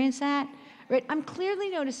experienced that? Right? I'm clearly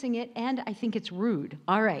noticing it, and I think it's rude.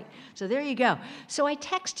 All right, so there you go. So I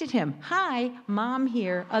texted him, "Hi, Mom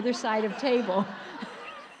here, other side of table."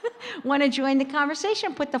 Want to join the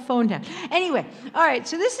conversation? Put the phone down. Anyway, all right,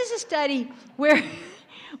 so this is a study where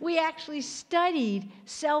we actually studied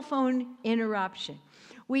cell phone interruption.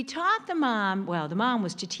 We taught the mom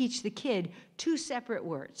was to teach the kid 2 separate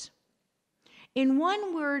words. In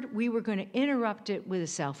one word, we were going to interrupt it with a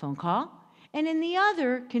cell phone call. And in the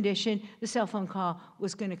other condition, the cell phone call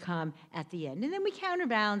was going to come at the end. And then we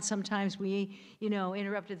counterbalanced. Sometimes we,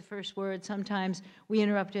 interrupted the first word. Sometimes we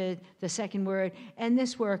interrupted the second word. And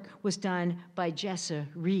this work was done by Jessa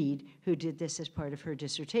Reed, who did this as part of her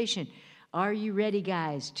dissertation. Are you ready,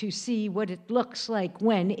 guys, to see what it looks like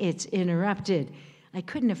when it's interrupted? I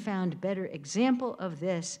couldn't have found a better example of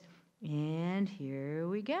this. And here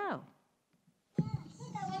we go. Look,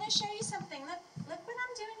 I want to show you something. Look what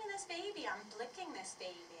I'm doing to this baby. I'm flicking this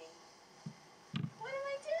baby. What am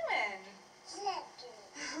I doing?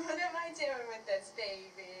 Flicking. What am I doing with this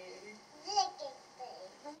baby? Flicking,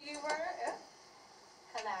 baby. You were...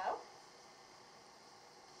 hello?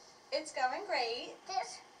 It's going great.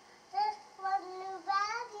 This one new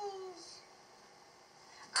baddies.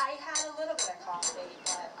 I had a little bit of coffee,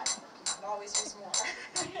 but I can always use more.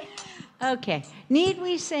 Okay, need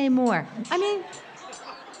we say more? I mean...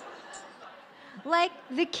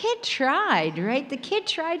 the kid tried, right? The kid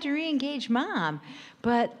tried to re-engage Mom,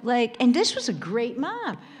 but and this was a great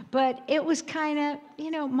mom, but it was kind of,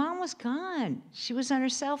 Mom was gone. She was on her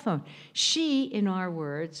cell phone. She, in our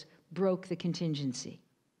words, broke the contingency.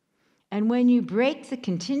 And when you break the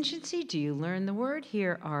contingency, do you learn the word?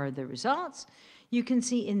 Here are the results. You can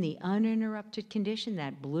see in the uninterrupted condition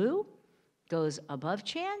that blue goes above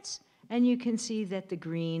chance, and you can see that the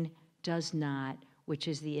green does not, which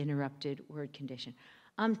is the interrupted word condition.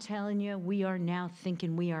 I'm telling you, we are now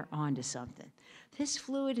thinking we are onto something. This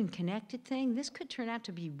fluid and connected thing, this could turn out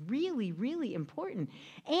to be really, really important.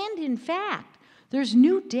 And in fact, there's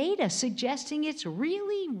new data suggesting it's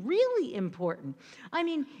really, really important. I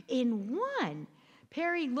mean, in one,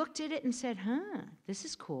 Perry looked at it and said, this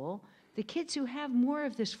is cool. The kids who have more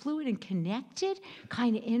of this fluid and connected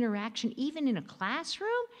kind of interaction, even in a classroom,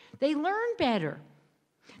 they learn better.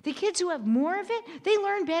 The kids who have more of it, they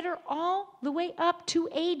learn better all the way up to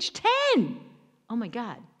age 10. Oh my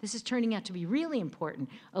God, this is turning out to be really important.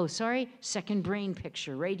 Oh, sorry, second brain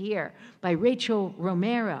picture right here by Rachel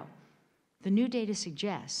Romero. The new data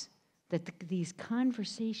suggests that these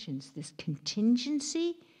conversations, this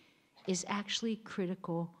contingency, is actually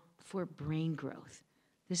critical for brain growth.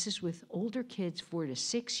 This is with older kids, 4 to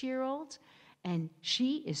 6-year-olds, and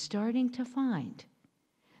she is starting to find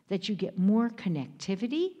that you get more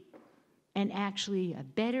connectivity and actually a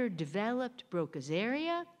better developed Broca's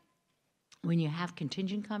area when you have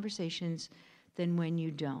contingent conversations than when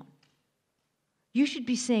you don't. You should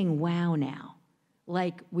be saying wow now,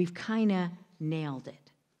 like we've kind of nailed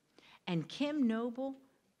it. And Kim Noble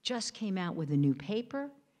just came out with a new paper.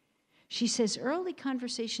 She says early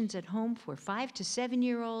conversations at home for 5 to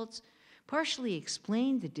 7-year-olds partially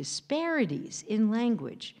explain the disparities in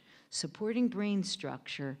language, supporting brain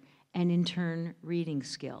structure, and in turn, reading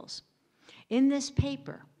skills. In this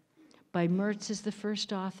paper, by Mertz as the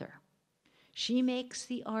first author, she makes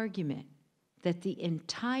the argument that the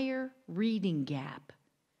entire reading gap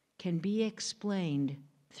can be explained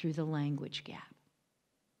through the language gap.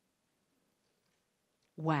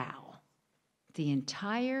 Wow. The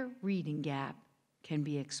entire reading gap can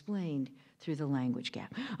be explained through the language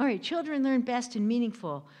gap. All right, children learn best in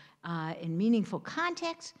meaningful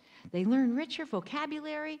context. They learn richer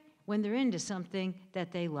vocabulary when they're into something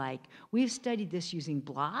that they like. We've studied this using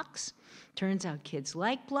blocks. Turns out kids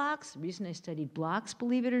like blocks. The reason I studied blocks,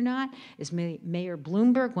 believe it or not, is Mayor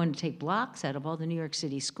Bloomberg wanted to take blocks out of all the New York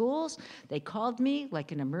City schools. They called me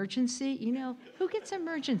like an emergency. You know, who gets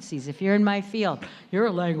emergencies if you're in my field? You're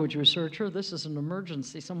a language researcher. This is an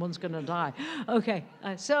emergency. Someone's going to die. Okay,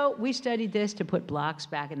 so we studied this to put blocks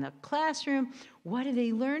back in the classroom. What are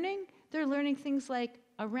they learning? They're learning things like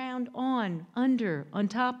around, on, under, on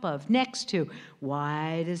top of, next to.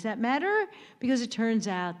 Why does that matter? Because it turns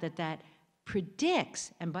out that that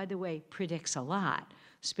predicts, and by the way, predicts a lot.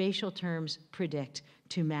 Spatial terms predict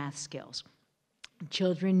to math skills.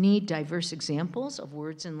 Children need diverse examples of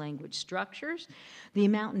words and language structures. The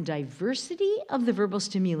amount and diversity of the verbal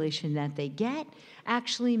stimulation that they get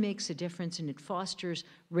actually makes a difference, and it fosters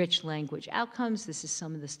rich language outcomes. This is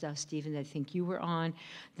some of the stuff, Stephen, that I think you were on,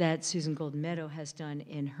 that Susan Golden Meadow has done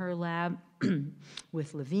in her lab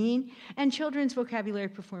with Levine. And children's vocabulary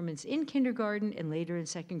performance in kindergarten and later in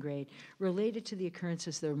second grade related to the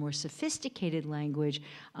occurrences of their more sophisticated language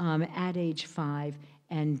at age 5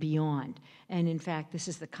 and beyond. And in fact, this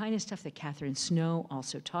is the kind of stuff that Catherine Snow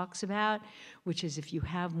also talks about, which is if you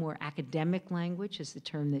have more academic language, is the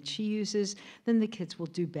term that she uses, then the kids will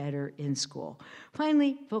do better in school.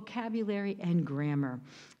 Finally, vocabulary and grammar.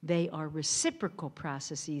 They are reciprocal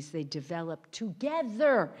processes. They develop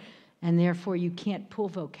together. And therefore, you can't pull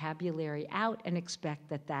vocabulary out and expect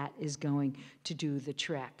that that is going to do the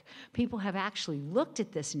trick. People have actually looked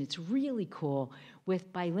at this, and it's really cool,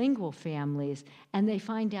 with bilingual families, and they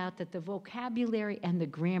find out that the vocabulary and the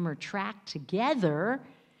grammar track together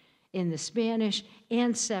in the Spanish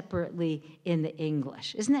and separately in the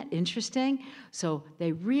English. Isn't that interesting? So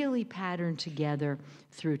they really pattern together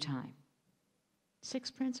through time. 6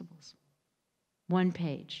 principles, 1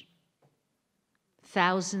 page.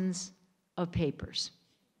 Thousands of papers.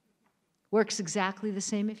 Works exactly the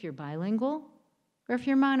same if you're bilingual or if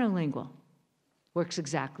you're monolingual. Works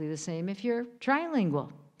exactly the same if you're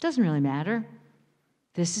trilingual. Doesn't really matter.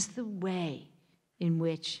 This is the way in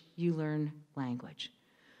which you learn language.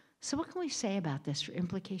 So what can we say about this for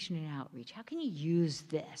implication and outreach? How can you use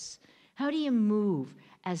this? How do you move,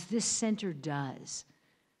 as this center does,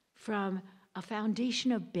 from a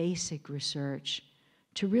foundation of basic research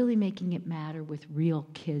to really making it matter with real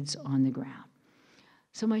kids on the ground?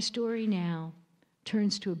 So my story now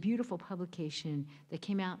turns to a beautiful publication that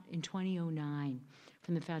came out in 2009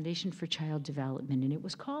 from the Foundation for Child Development, and it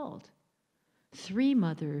was called 3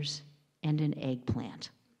 Mothers and an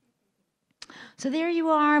Eggplant. So there you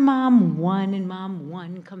are, Mom 1, and Mom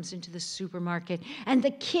 1 comes into the supermarket, and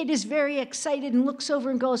the kid is very excited and looks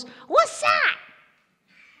over and goes, "What's that?"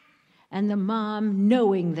 And the mom,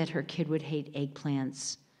 knowing that her kid would hate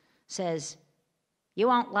eggplants, says, "You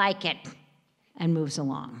won't like it," and moves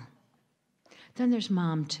along. Then there's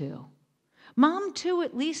Mom 2. Mom 2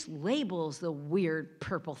 at least labels the weird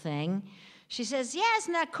purple thing. She says, "Yeah,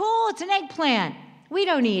 isn't that cool? It's an eggplant. We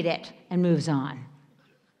don't eat it," and moves on.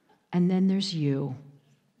 And then there's you.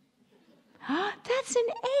 "That's an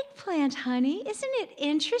eggplant, honey. Isn't it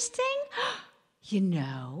interesting? You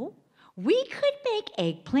know, we could make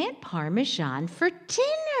eggplant parmesan for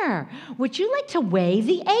dinner." there. Would you like to weigh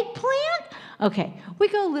the eggplant? Okay, we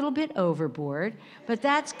go a little bit overboard, but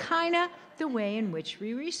that's kind of the way in which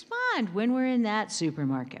we respond when we're in that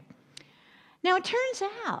supermarket. Now, it turns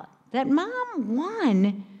out that Mom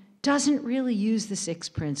 1 doesn't really use the 6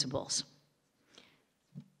 principles.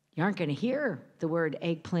 You aren't going to hear the word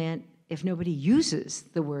eggplant if nobody uses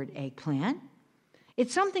the word eggplant.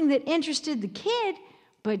 It's something that interested the kid,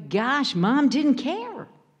 but gosh, Mom didn't care.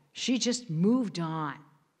 She just moved on.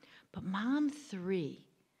 But Mom 3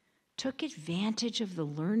 took advantage of the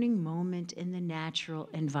learning moment in the natural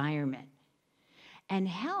environment and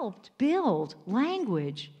helped build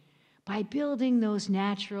language by building those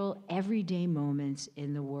natural, everyday moments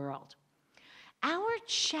in the world. Our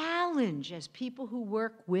challenge as people who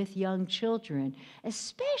work with young children,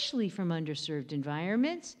 especially from underserved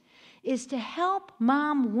environments, is to help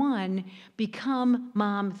Mom 1 become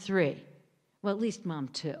Mom 3. Well, at least Mom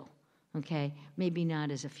 2, okay? Maybe not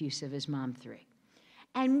as effusive as Mom 3.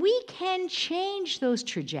 And we can change those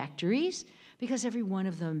trajectories because every one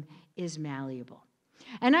of them is malleable.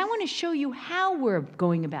 And I want to show you how we're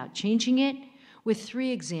going about changing it with 3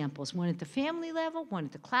 examples, one at the family level, one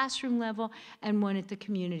at the classroom level, and one at the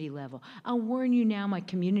community level. I'll warn you now, my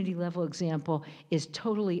community level example is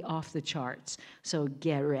totally off the charts, so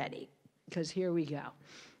get ready, because here we go.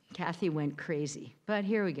 Kathy went crazy, but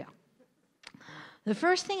here we go. The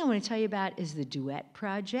first thing I want to tell you about is the Duet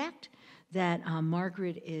Project that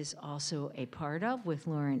Margaret is also a part of with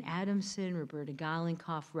Lauren Adamson, Roberta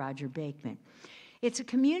Gollenkoff, Roger Bakeman. It's a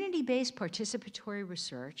community-based participatory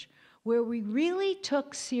research where we really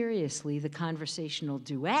took seriously the conversational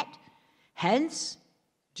duet, hence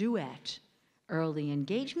duet, early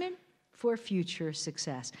engagement for future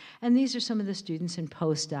success. And these are some of the students and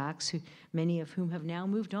postdocs, many of whom have now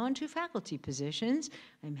moved on to faculty positions,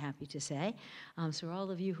 I'm happy to say. So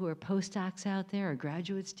all of you who are postdocs out there or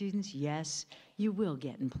graduate students, yes, you will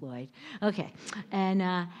get employed. Okay,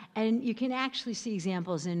 and you can actually see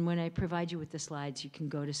examples, and when I provide you with the slides, you can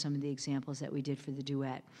go to some of the examples that we did for the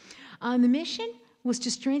duet. The mission was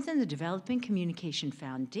to strengthen the developing communication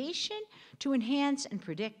foundation to enhance and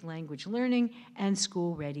predict language learning and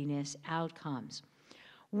school readiness outcomes.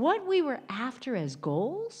 What we were after as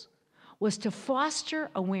goals was to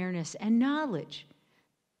foster awareness and knowledge.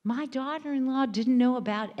 My daughter-in-law didn't know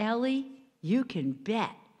about Ellie. You can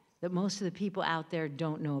bet that most of the people out there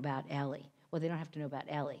don't know about Ellie. Well, they don't have to know about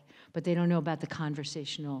Ellie, but they don't know about the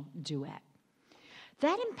conversational duet.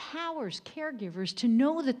 That empowers caregivers to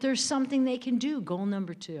know that there's something they can do, goal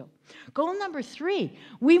number 2. Goal number 3,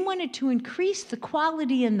 we wanted to increase the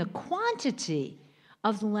quality and the quantity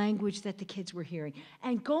of the language that the kids were hearing.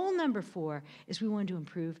 And goal number 4 is we wanted to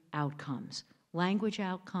improve outcomes, language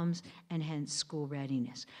outcomes, and hence school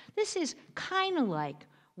readiness. This is kind of like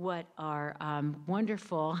what our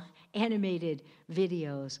wonderful animated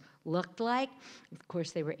videos looked like. Of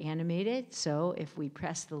course, they were animated, so if we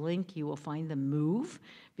press the link, you will find them move,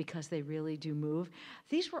 because they really do move.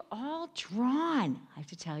 These were all drawn, I have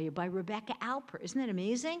to tell you, by Rebecca Alper. Isn't that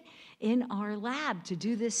amazing? In our lab to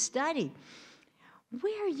do this study.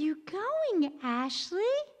 Where are you going, Ashley?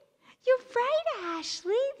 You're right,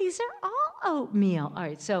 Ashley. These are all oatmeal. All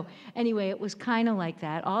right, so anyway, it was kind of like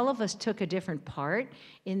that. All of us took a different part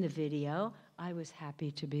in the video. I was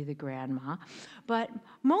happy to be the grandma. But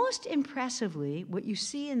most impressively, what you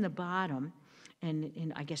see in the bottom,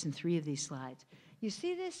 and I guess in 3 of these slides, you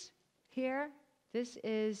see this here? This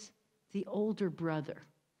is the older brother,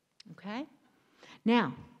 okay?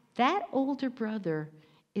 Now, that older brother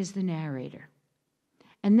is the narrator.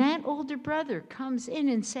 And that older brother comes in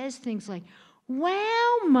and says things like,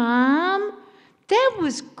 "Wow, Mom, that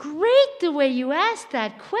was great the way you asked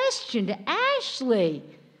that question to Ashley."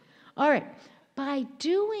 All right, by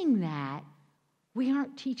doing that, we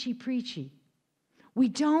aren't teachy-preachy. We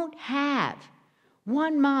don't have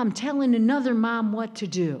one mom telling another mom what to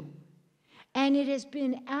do. And it has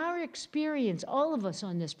been our experience, all of us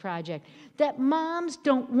on this project, that moms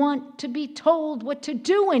don't want to be told what to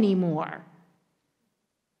do anymore.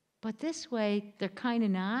 But this way, they're kind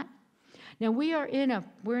of not. Now, we're in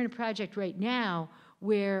a project right now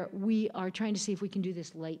where we are trying to see if we can do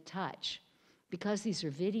this light touch. Because these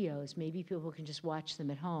are videos, maybe people can just watch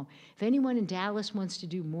them at home. If anyone in Dallas wants to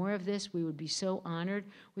do more of this, we would be so honored.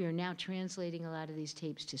 We are now translating a lot of these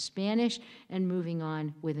tapes to Spanish and moving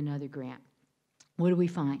on with another grant. What do we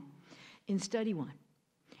find? In study 1,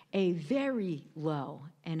 a very low,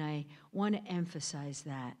 and I want to emphasize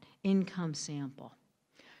that, income sample.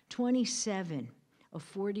 27 of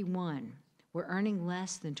 41 were earning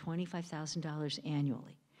less than $25,000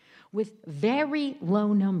 annually. with very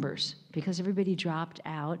low numbers because everybody dropped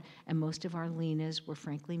out and most of our Lenas were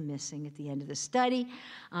frankly missing at the end of the study.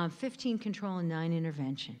 15 control and 9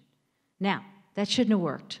 intervention. Now, that shouldn't have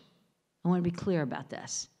worked. I want to be clear about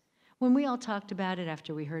this. When we all talked about it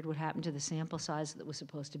after we heard what happened to the sample size that was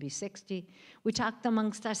supposed to be 60, we talked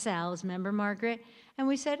amongst ourselves, remember, Margaret? And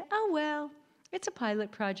we said, oh, well, it's a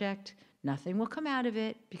pilot project. Nothing will come out of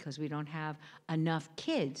it because we don't have enough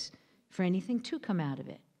kids for anything to come out of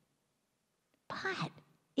it. But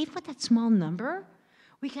even with that small number,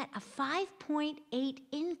 we got a 5.8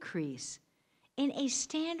 increase in a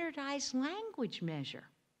standardized language measure.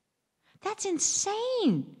 That's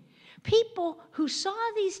insane. People who saw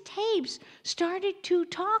these tapes started to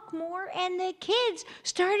talk more, and the kids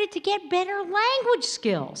started to get better language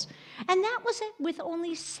skills. And that was it with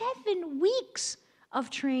only 7 weeks of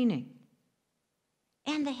training.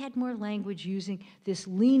 And they had more language using this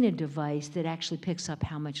Lena device that actually picks up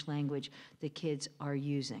how much language the kids are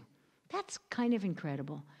using. That's kind of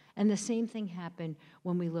incredible. And the same thing happened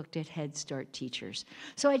when we looked at Head Start teachers.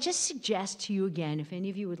 So I just suggest to you again, if any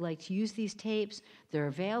of you would like to use these tapes, they're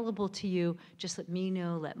available to you. Just let me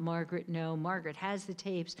know, let Margaret know. Margaret has the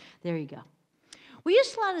tapes. There you go. We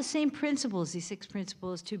used a lot of the same principles, these 6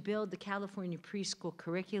 principles, to build the California preschool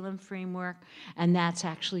curriculum framework, and that's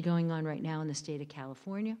actually going on right now in the state of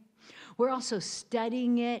California. We're also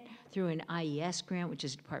studying it through an IES grant, which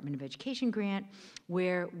is a Department of Education grant,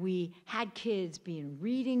 where we had kids be in a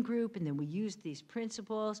reading group, and then we used these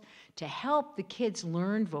principles to help the kids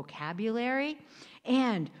learn vocabulary.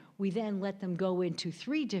 And we then let them go into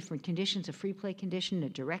 3 different conditions: a free play condition, a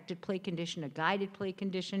directed play condition, a guided play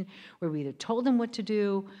condition, where we either told them what to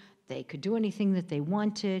do, they could do anything that they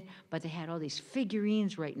wanted, but they had all these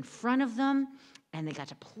figurines right in front of them, and they got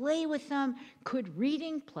to play with them. Could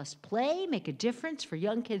reading plus play make a difference for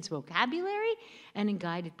young kids' vocabulary? And in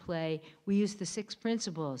guided play, we use the 6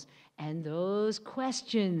 principles and those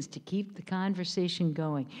questions to keep the conversation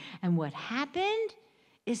going. And what happened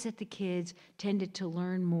is that the kids tended to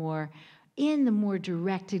learn more in the more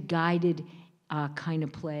directed, guided kind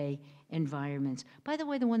of play environments. By the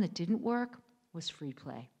way, the one that didn't work was free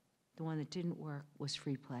play. The one that didn't work was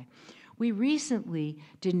free play. We recently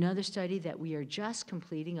did another study that we are just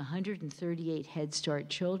completing, 138 Head Start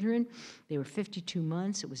children. They were 52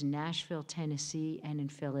 months. It was in Nashville, Tennessee, and in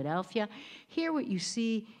Philadelphia. Here what you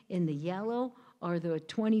see in the yellow are the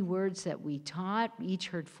 20 words that we taught. We each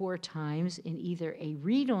heard 4 times in either a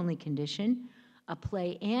read-only condition, a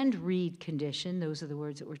play and read condition. Those are the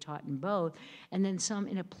words that were taught in both. And then some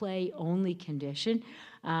in a play-only condition.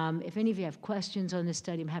 If any of you have questions on this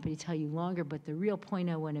study, I'm happy to tell you longer, but the real point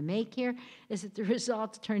I want to make here is that the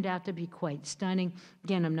results turned out to be quite stunning.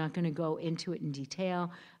 Again, I'm not going to go into it in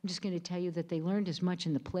detail. I'm just going to tell you that they learned as much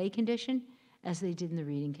in the play condition as they did in the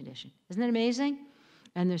reading condition. Isn't that amazing?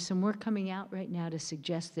 And there's some work coming out right now to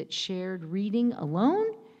suggest that shared reading alone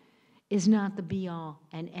is not the be-all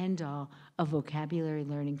and end-all of vocabulary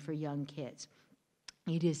learning for young kids.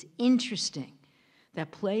 It is interesting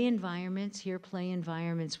that play environments,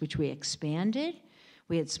 which we expanded,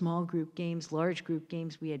 we had small group games, large group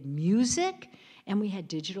games, we had music, and we had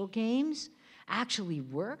digital games, actually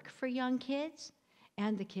work for young kids,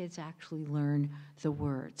 and the kids actually learn the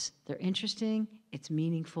words. They're interesting, it's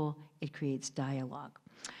meaningful, it creates dialogue.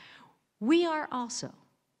 We are also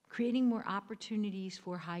creating more opportunities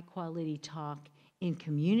for high-quality talk in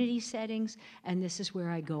community settings, and this is where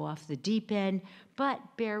I go off the deep end, but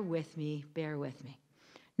bear with me, bear with me.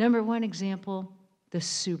 Number 1 example, the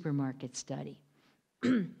supermarket study.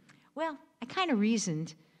 Well, I kind of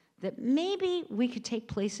reasoned that maybe we could take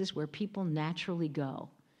places where people naturally go,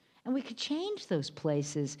 and we could change those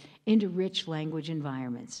places into rich language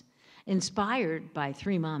environments. Inspired by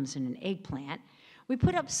 3 moms and an eggplant, we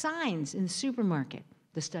put up signs in the supermarket.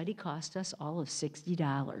 The study cost us all of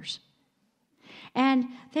 $60. And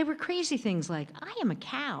they were crazy things like, I am a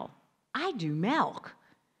cow, I do milk.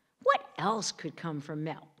 What else could come from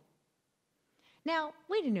milk? Now,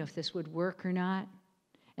 we didn't know if this would work or not.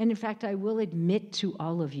 And in fact, I will admit to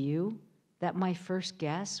all of you that my first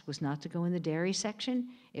guess was not to go in the dairy section,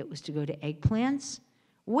 it was to go to eggplants,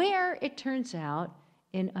 where it turns out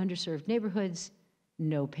in underserved neighborhoods,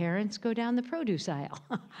 no parents go down the produce aisle.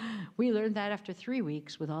 We learned that after 3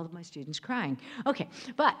 weeks with all of my students crying. Okay,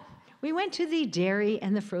 but we went to the dairy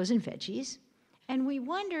and the frozen veggies, and we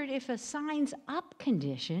wondered if a signs up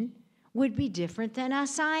condition would be different than a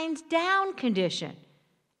signs down condition.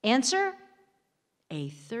 Answer, a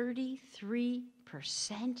 33%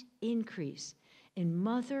 increase in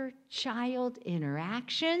mother-child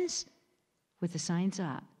interactions with the signs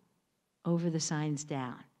up over the signs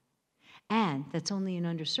down. And that's only in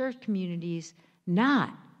underserved communities, not,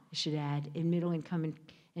 I should add, in middle-income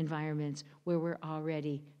environments where we're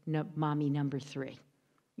already mommy number 3.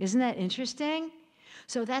 Isn't that interesting?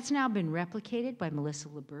 So that's now been replicated by Melissa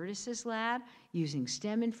Libertis's lab using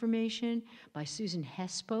STEM information, by Susan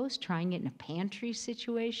Hespos trying it in a pantry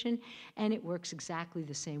situation, and it works exactly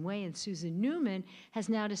the same way. And Susan Newman has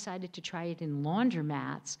now decided to try it in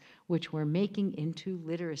laundromats, which we're making into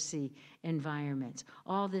literacy environments.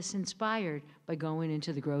 All this inspired by going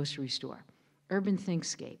into the grocery store. Urban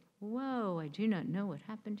Thinkscape. Whoa, I do not know what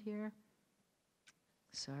happened here.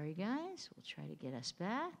 Sorry, guys. We'll try to get us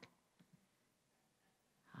back.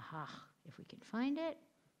 Aha, if we can find it.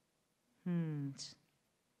 Oh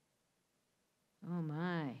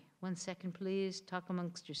my. 1 second, please. Talk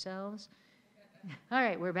amongst yourselves. All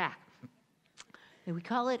right, we're back. And we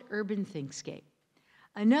call it Urban Thinkscape.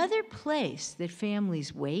 Another place that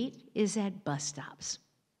families wait is at bus stops.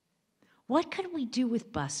 What could we do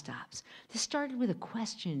with bus stops? This started with a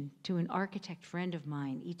question to an architect friend of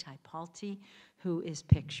mine, Itai Palti, who is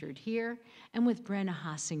pictured here, and with Brenna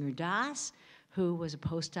Hossinger-Das, who was a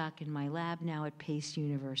postdoc in my lab now at Pace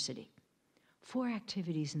University. 4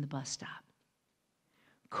 activities in the bus stop.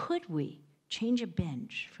 Could we change a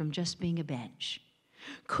bench from just being a bench?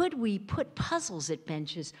 Could we put puzzles at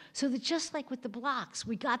benches so that just like with the blocks,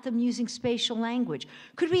 we got them using spatial language?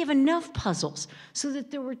 Could we have enough puzzles so that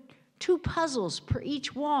there were 2 puzzles per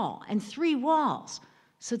each wall and 3 walls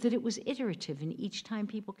so that it was iterative and each time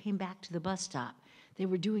people came back to the bus stop, they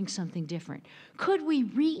were doing something different? Could we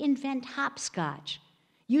reinvent hopscotch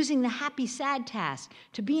using the happy sad task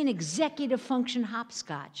to be an executive function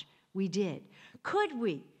hopscotch? We did. Could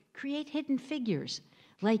we create hidden figures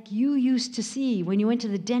like you used to see when you went to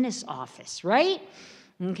the dentist's office, right?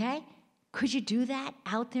 Okay? Could you do that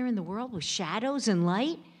out there in the world with shadows and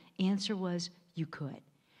light? Answer was you could.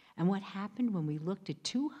 And what happened when we looked at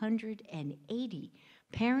 280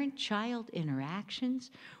 parent-child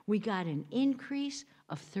interactions, we got an increase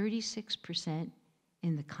of 36%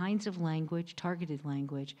 in the kinds of language, targeted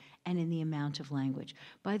language, and in the amount of language.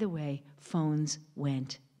 By the way, phones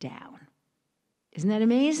went down. Isn't that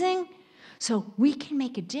amazing? So we can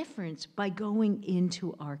make a difference by going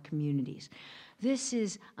into our communities. This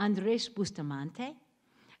is Andres Bustamante.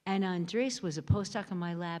 And Andres was a postdoc in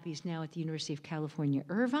my lab. He's now at the University of California,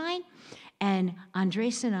 Irvine. And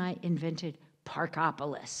Andres and I invented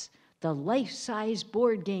Parkopolis, the life-size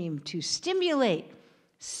board game to stimulate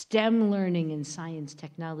STEM learning in science,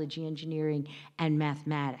 technology, engineering, and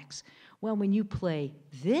mathematics. Well, when you play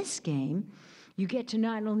this game, you get to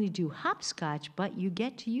not only do hopscotch, but you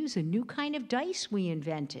get to use a new kind of dice we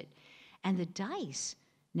invented. And the dice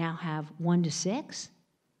now have 1 to 6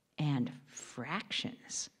 and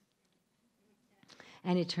fractions.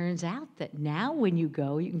 And it turns out that now when you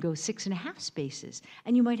can go 6.5 spaces,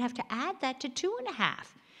 and you might have to add that to 2.5.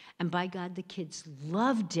 And by God, the kids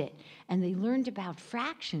loved it, and they learned about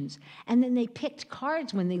fractions, and then they picked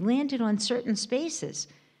cards when they landed on certain spaces.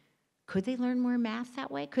 Could they learn more math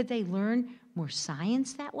that way? Could they learn more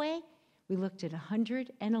science that way? We looked at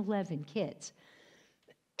 111 kids.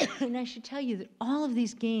 And I should tell you that all of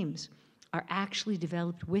these games are actually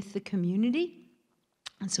developed with the community.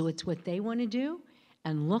 And so it's what they want to do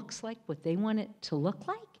and looks like what they want it to look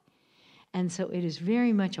like. And so it is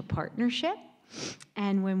very much a partnership.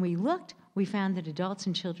 And when we looked, we found that adults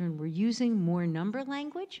and children were using more number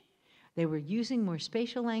language. They were using more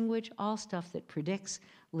spatial language, all stuff that predicts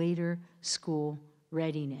later school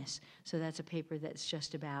readiness. So that's a paper that's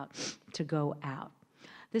just about to go out.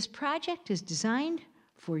 This project is designed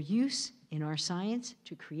for use in our science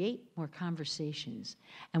to create more conversations.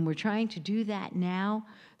 And we're trying to do that now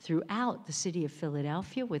throughout the city of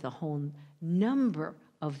Philadelphia with a whole number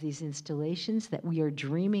of these installations that we are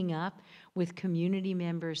dreaming up with community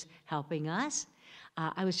members helping us.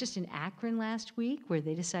 I was just in Akron last week where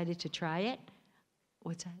they decided to try it.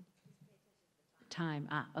 What's that? Time.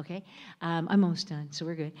 Okay. I'm almost done, so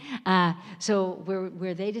we're good. So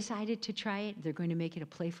where they decided to try it, they're going to make it a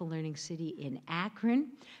playful learning city in Akron,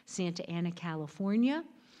 Santa Ana, California,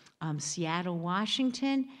 Seattle,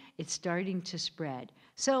 Washington. It's starting to spread.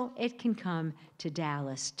 So it can come to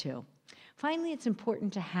Dallas, too. Finally, it's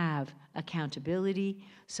important to have accountability.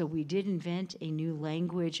 So we did invent a new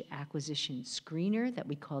language acquisition screener that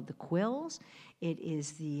we called the Quills. It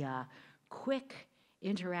is the quick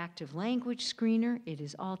interactive language screener. It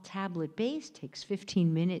is all tablet-based, takes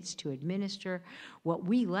 15 minutes to administer. What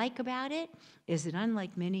we like about it is that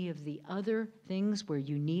unlike many of the other things where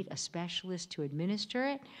you need a specialist to administer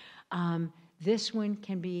it, this one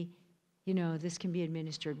can be, this can be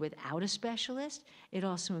administered without a specialist. It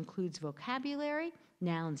also includes vocabulary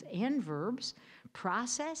nouns and verbs,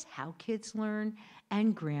 process, how kids learn,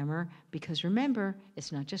 and grammar, because remember,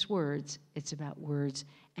 it's not just words, it's about words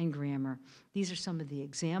and grammar. These are some of the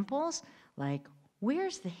examples, like,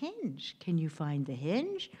 where's the hinge? Can you find the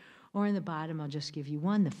hinge? Or in the bottom, I'll just give you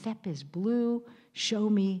one. The FEP is blue. Show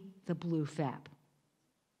me the blue FEP.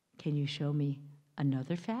 Can you show me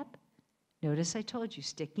another FEP? Notice I told you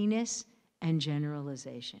stickiness and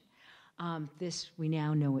generalization. This, we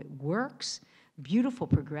now know it works. Beautiful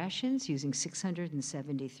progressions using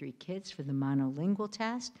 673 kids for the monolingual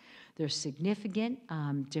test. There's significant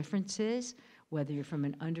differences, whether you're from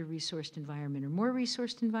an under-resourced environment or more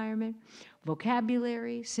resourced environment.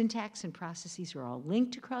 Vocabulary, syntax, and processes are all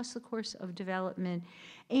linked across the course of development.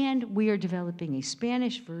 And we are developing a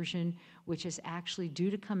Spanish version, which is actually due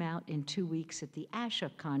to come out in 2 weeks at the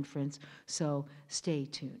ASHA conference, so stay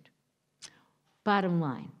tuned. Bottom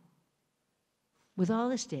line, with all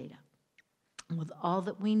this data, with all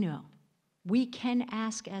that we know, we can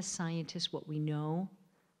ask as scientists what we know,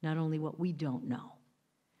 not only what we don't know.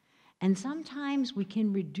 And sometimes we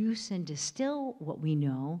can reduce and distill what we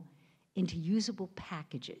know into usable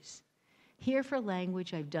packages. Here for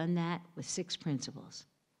language, I've done that with 6 principles.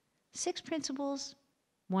 6 principles,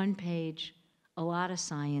 1 page, a lot of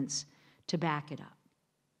science to back it up.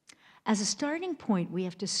 As a starting point, we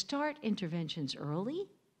have to start interventions early,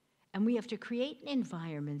 and we have to create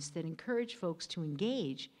environments that encourage folks to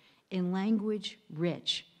engage in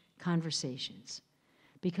language-rich conversations.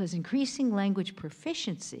 Because increasing language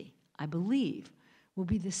proficiency, I believe, will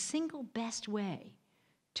be the single best way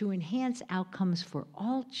to enhance outcomes for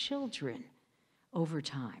all children over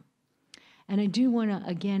time. And I do want to,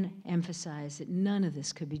 again, emphasize that none of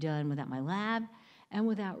this could be done without my lab and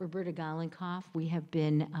without Roberta Golenkoff. We have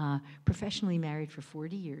been professionally married for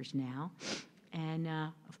 40 years now, and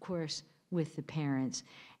of course, with the parents.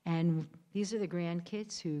 And these are the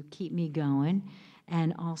grandkids who keep me going.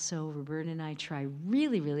 And also, Roberta and I try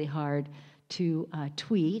really, really hard to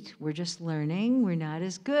tweet. We're just learning. We're not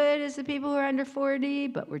as good as the people who are under 40,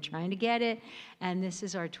 but we're trying to get it. And this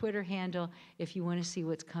is our Twitter handle. If you want to see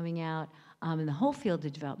what's coming out in the whole field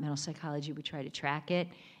of developmental psychology, we try to track it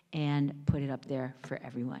and put it up there for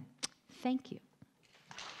everyone. Thank you.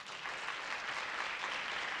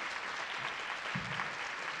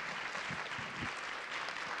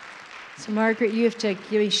 So Margaret, you have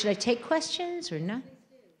to, should I take questions or not?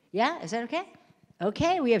 Yeah, is that okay?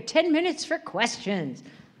 Okay, we have 10 minutes for questions.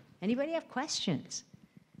 Anybody have questions?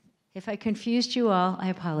 If I confused you all, I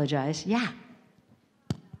apologize. Yeah.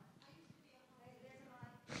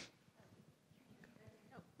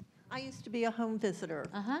 I used to be a home visitor.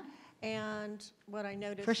 And what I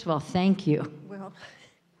noticed... First of all, thank you. Well,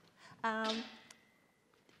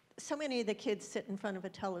 so many of the kids sit in front of a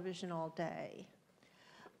television all day,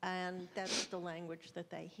 and that's the language that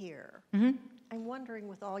they hear. I'm wondering,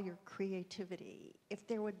 with all your creativity, if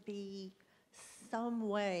there would be some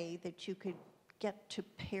way that you could get to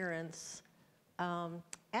parents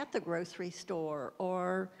at the grocery store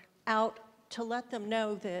or out to let them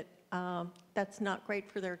know that that's not great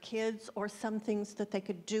for their kids, or some things that they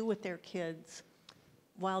could do with their kids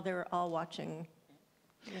while they're all watching,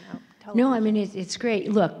 television. No, I mean, it's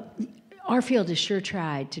great. Look, our field has sure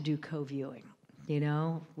tried to do co-viewing.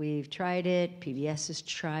 We've tried it, PBS has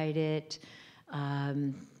tried it,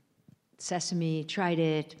 Sesame tried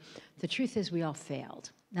it. The truth is we all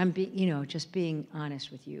failed. I'm just being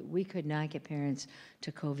honest with you. We could not get parents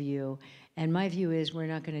to co-view, and my view is we're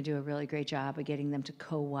not going to do a really great job of getting them to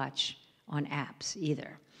co-watch on apps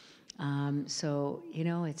either. So,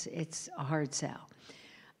 it's a hard sell.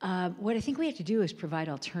 What I think we have to do is provide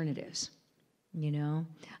alternatives.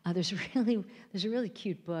 There's a really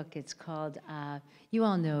cute book. It's called, you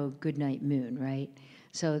all know Goodnight Moon, right?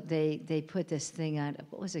 So they put this thing on,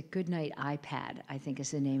 what was it? Goodnight iPad, I think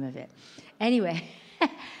is the name of it. Anyway,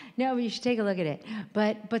 no, but you should take a look at it.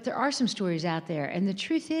 But there are some stories out there, and the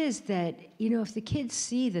truth is that, if the kids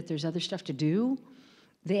see that there's other stuff to do,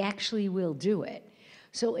 they actually will do it.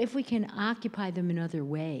 So if we can occupy them in other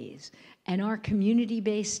ways, and our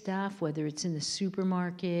community-based stuff, whether it's in the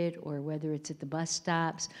supermarket or whether it's at the bus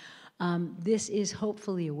stops, this is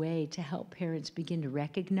hopefully a way to help parents begin to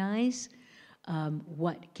recognize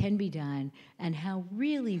what can be done and how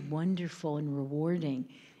really wonderful and rewarding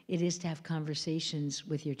it is to have conversations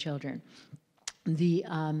with your children. The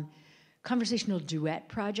conversational duet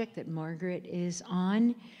project that Margaret is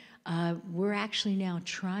on, we're actually now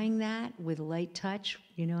trying that with light touch,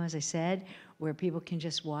 as I said, where people can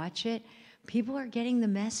just watch it. People are getting the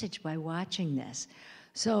message by watching this.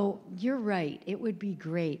 So you're right, it would be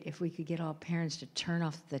great if we could get all parents to turn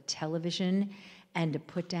off the television and to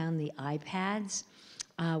put down the iPads.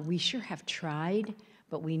 We sure have tried,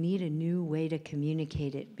 but we need a new way to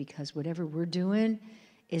communicate it because whatever we're doing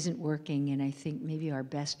isn't working, and I think maybe our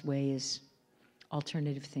best way is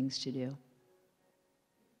alternative things to do.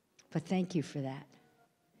 But thank you for that.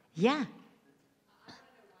 Yeah.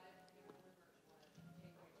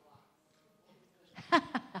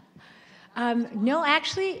 No,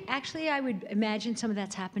 actually, I would imagine some of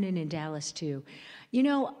that's happening in Dallas too. You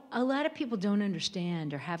know, a lot of people don't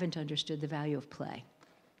understand or haven't understood the value of play.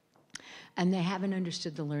 And they haven't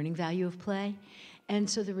understood the learning value of play. And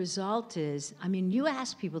so the result is, I mean, you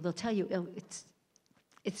ask people, they'll tell you, oh,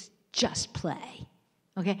 it's just play.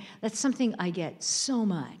 Okay? That's something I get so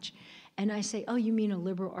much. And I say, oh, you mean a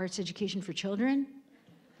liberal arts education for children?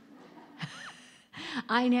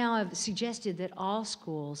 I now have suggested that all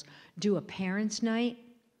schools do a parents' night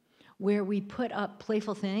where we put up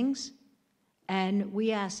playful things and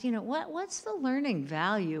we ask, you know, what's the learning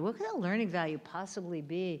value? What could the learning value possibly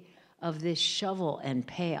be of this shovel and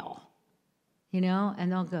pail? You know,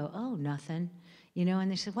 and they'll go, oh, nothing. You know,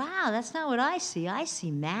 and they say, wow, that's not what I see. I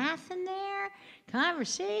see math in there,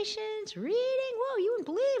 conversations, reading. Whoa, you wouldn't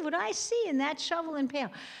believe what I see in that shovel and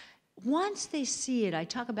pail. Once they see it, I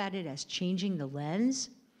talk about it as changing the lens.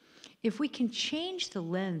 If we can change the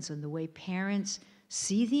lens on the way parents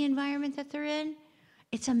see the environment that they're in,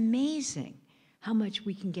 it's amazing how much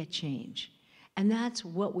we can get change. And that's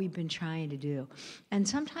what we've been trying to do. And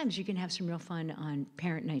sometimes you can have some real fun on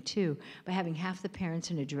parent night too, by having half the parents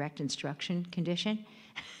in a direct instruction condition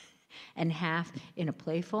and half in a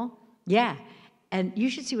playful. Yeah, and you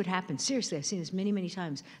should see what happens. Seriously, I've seen this many, many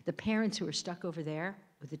times. The parents who are stuck over there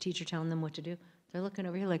with the teacher telling them what to do, they're looking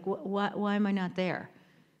over here like, why am I not there?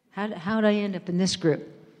 How'd I end up in this group?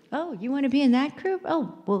 Oh, you want to be in that group?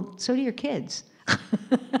 Oh, well, so do your kids.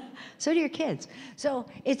 So do your kids. So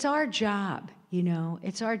it's our job, you know,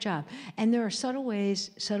 it's our job. And there are subtle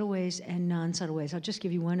ways and non-subtle ways. I'll just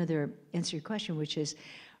give you one other answer to your question, which is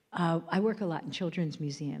I work a lot in children's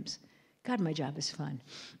museums. God, my job is fun.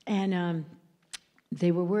 And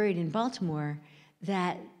they were worried in Baltimore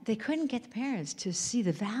that they couldn't get the parents to see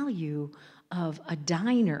the value of a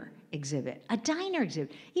diner exhibit. A diner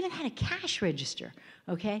exhibit even had a cash register,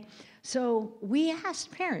 okay? So we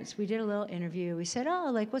asked parents, we did a little interview. We said,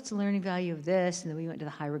 oh, like, what's the learning value of this? And then we went to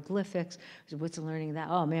the hieroglyphics. We said, what's the learning of that?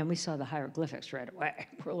 Oh, man, we saw the hieroglyphics right away.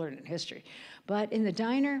 We're learning history. But in the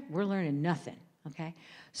diner, we're learning nothing, okay?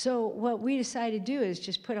 So what we decided to do is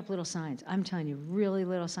just put up little signs. I'm telling you, really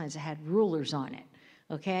little signs that had rulers on it,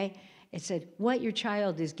 okay? It said, what your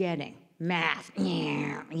child is getting, math,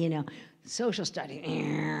 you know, social study,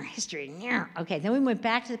 history, okay. Then we went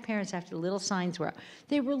back to the parents after the little signs were up.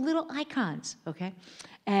 They were little icons, okay?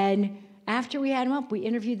 And after we had them up, we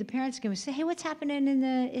interviewed the parents again. We said, hey, what's happening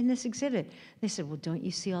in this exhibit? They said, well, don't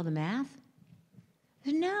you see all the math? I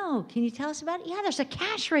said, no, can you tell us about it? Yeah, there's a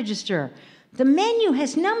cash register. The menu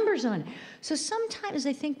has numbers on it. So sometimes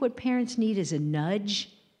I think what parents need is a nudge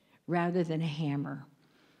rather than a hammer.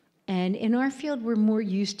 And in our field, we're more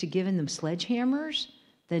used to giving them sledgehammers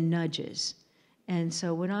than nudges. And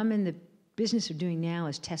so what I'm in the business of doing now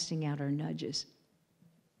is testing out our nudges.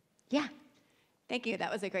 Yeah. Thank you. That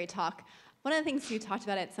was a great talk. One of the things you talked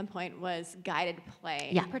about at some point was guided play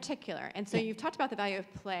Yeah. in particular. And so you've talked about the value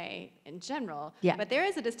of play in general, Yeah. but there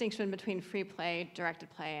is a distinction between free play, directed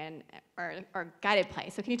play, and or guided play.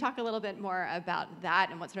 So can you talk a little bit more about that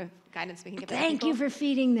and what sort of guidance we can give to Thank people? you for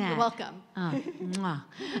feeding that. You're welcome. Oh, mwah.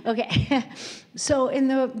 Okay, so in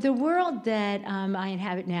the world that I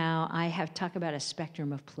inhabit now, I have talked about a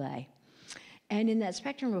spectrum of play. And in that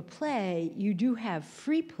spectrum of play, you do have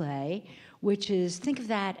free play, which is, think of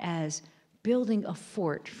that as building a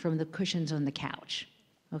fort from the cushions on the couch,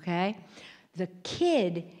 okay? The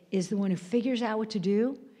kid is the one who figures out what to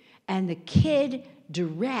do, and the kid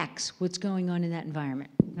directs what's going on in that environment,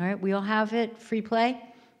 all right? We all have it, free play,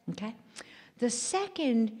 okay? The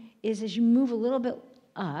second is as you move a little bit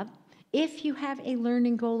up, if you have a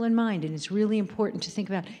learning goal in mind, and it's really important to think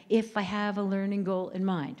about if I have a learning goal in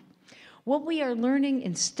mind. What we are learning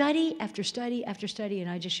in study after study after study, and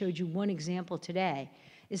I just showed you one example today,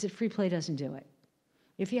 is that free play doesn't do it.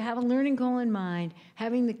 If you have a learning goal in mind,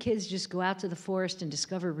 having the kids just go out to the forest and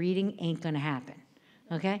discover reading ain't gonna happen,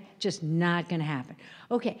 okay? Just not gonna happen.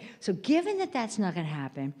 Okay, so given that that's not gonna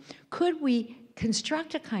happen, could we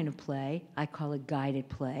construct a kind of play, I call it guided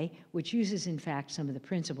play, which uses, in fact, some of the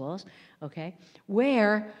principles, okay,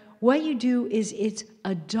 where what you do is it's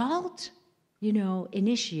adult, you know,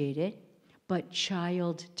 initiated, but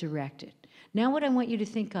child directed. Now what I want you to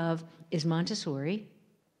think of is Montessori.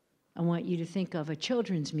 I want you to think of a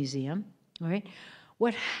children's museum, all right?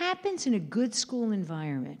 What happens in a good school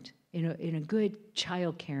environment in a good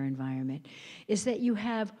child care environment is that you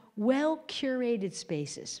have well-curated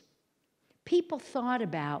spaces. People thought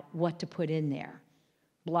about what to put in there.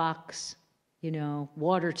 Blocks,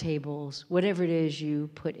 water tables, whatever it is you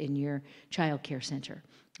put in your child care center,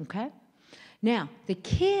 okay? Now, the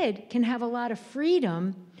kid can have a lot of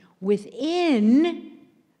freedom within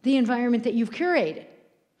the environment that you've curated.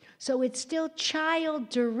 So it's still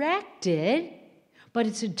child-directed, but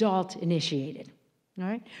it's adult-initiated, all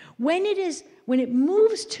right? When it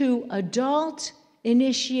moves to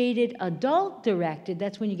adult-initiated, adult-directed,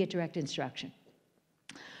 that's when you get direct instruction.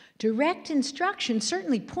 Direct instruction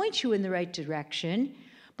certainly points you in the right direction,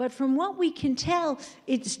 but from what we can tell,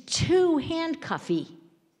 it's too handcuffy.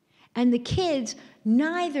 And the kids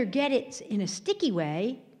neither get it in a sticky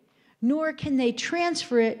way, nor can they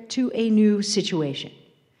transfer it to a new situation.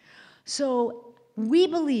 So we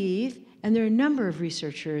believe, and there are a number of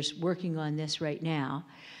researchers working on this right now,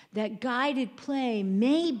 that guided play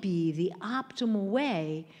may be the optimal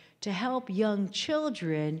way to help young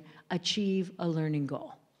children achieve a learning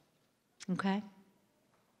goal. Okay?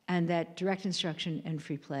 And that direct instruction and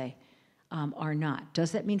free play are not.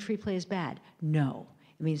 Does that mean free play is bad? No.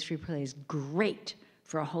 It means free play is great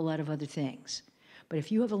for a whole lot of other things. But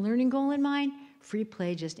if you have a learning goal in mind, free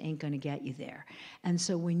play just ain't going to get you there. And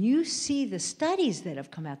so when you see the studies that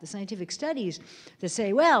have come out, the scientific studies that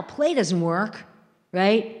say, well, play doesn't work,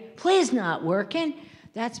 right? Play is not working.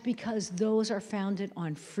 That's because those are founded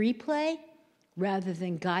on free play rather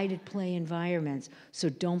than guided play environments. So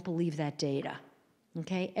don't believe that data.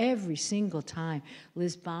 Okay, every single time.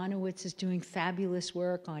 Liz Bonowitz is doing fabulous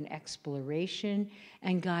work on exploration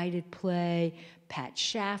and guided play. Pat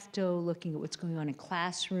Shafto looking at what's going on in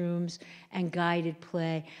classrooms and guided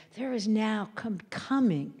play. There is now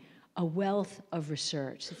coming a wealth of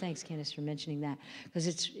research. So thanks, Candace, for mentioning that, because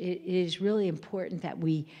it is really important that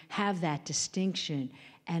we have that distinction.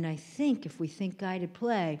 And I think if we think guided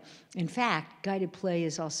play, in fact, guided play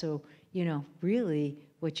is also, really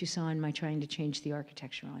what you saw in my trying to change the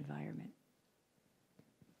architectural environment.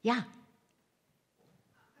 Yeah.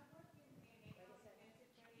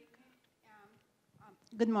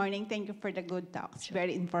 Good morning. Thank you for the good talks. Sure.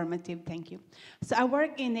 Very informative. Thank you. So I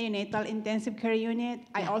work in the neonatal intensive care unit.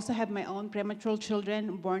 Yeah. I also have my own premature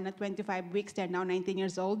children born at 25 weeks. They're now 19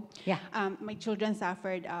 years old. Yeah. My children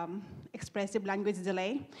suffered expressive language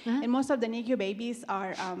delay. And most of the NICU babies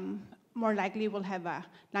are more likely will have a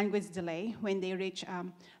language delay when they reach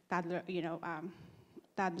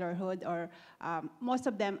toddlerhood, or most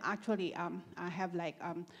of them actually have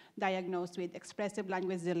diagnosed with expressive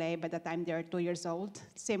language delay by the time they're 2 years old,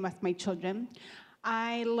 same as my children.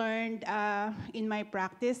 I learned in my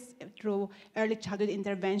practice through early childhood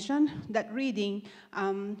intervention that reading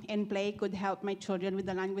and play could help my children with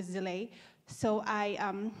the language delay. So I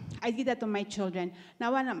did that to my children.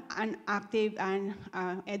 Now I'm an active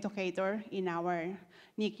educator in our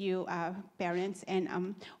NICU parents,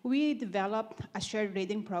 and we developed a shared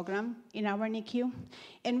reading program in our NICU,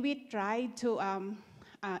 and we tried to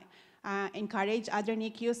encourage other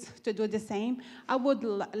NICUs to do the same. I would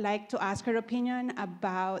like to ask her opinion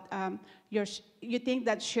about you think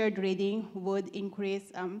that shared reading would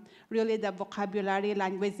increase really the vocabulary,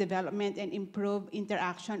 language development, and improve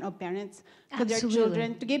interaction of parents to their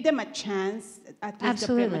children, to give them a chance, at least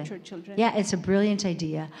the premature children? Yeah, it's a brilliant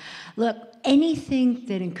idea. Look, anything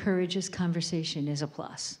that encourages conversation is a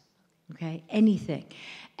plus, okay? Anything.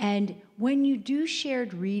 And when you do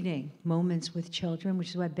shared reading moments with children, which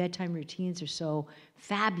is why bedtime routines are so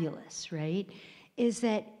fabulous, right, is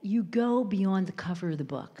that you go beyond the cover of the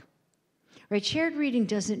book. Right? Shared reading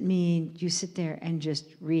doesn't mean you sit there and just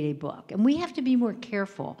read a book. And we have to be more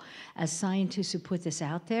careful as scientists who put this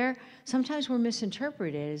out there. Sometimes we're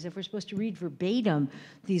misinterpreted as if we're supposed to read verbatim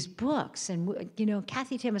these books. And,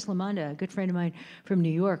 Kathy Tamas-Lamanda, a good friend of mine from New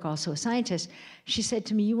York, also a scientist, she said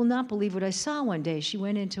to me, "You will not believe what I saw one day." She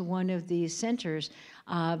went into one of these centers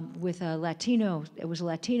with a Latino, it was a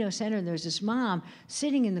Latino center, and there was this mom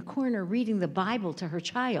sitting in the corner reading the Bible to her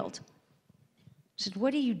child. I said,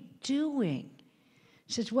 "What are you doing?"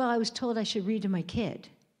 She says, "Well, I was told I should read to my kid."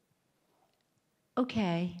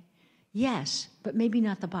 Okay, yes, but maybe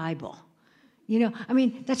not the Bible.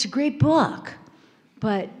 That's a great book,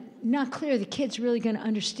 but not clear the kid's really going to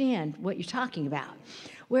understand what you're talking about.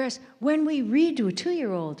 Whereas when we read to a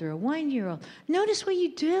 2-year-old or a 1-year-old, notice what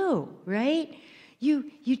you do, right?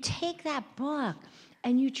 You take that book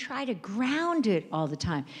and you try to ground it all the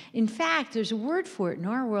time. In fact, there's a word for it in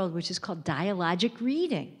our world, which is called dialogic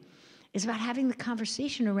reading. It's about having the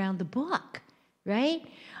conversation around the book, right?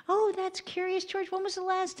 "Oh, that's curious, George. When was the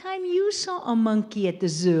last time you saw a monkey at the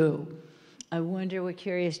zoo?" I wonder what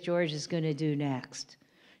Curious George is going to do next.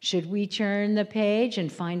 Should we turn the page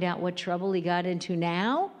and find out what trouble he got into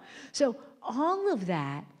now? So all of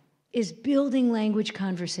that is building language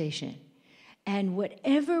conversation. And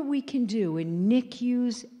whatever we can do in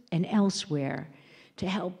NICUs and elsewhere to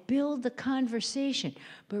help build the conversation.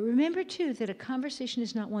 But remember, too, that a conversation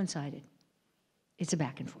is not one-sided. It's a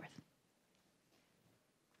back and forth.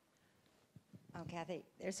 Oh, Kathy,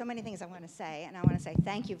 there's so many things I want to say, and I want to say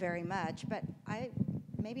thank you very much, but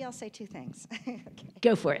maybe I'll say two things. Okay.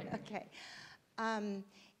 Go for it. Okay. And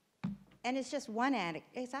it's just one anecdote.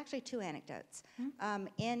 It's actually two anecdotes.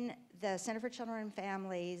 In the Center for Children and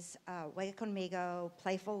Families, Juega Conmigo,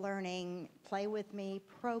 Playful Learning, Play With Me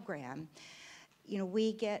program, you know,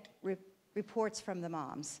 we get reports from the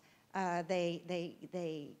moms. They're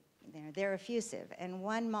effusive. And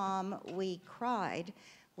one mom, we cried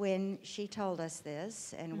when she told us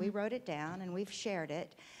this, and we wrote it down, and we've shared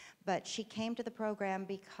it. But she came to the program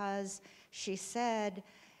because she said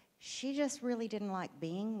she just really didn't like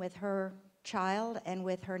being with her child and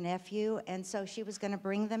with her nephew, and so she was going to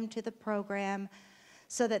bring them to the program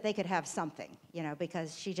so that they could have something, you know,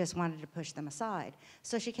 because she just wanted to push them aside.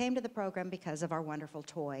 So she came to the program because of our wonderful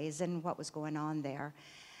toys and what was going on there.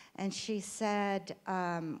 And she said,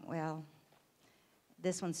 well,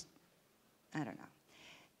 this one's, I don't know.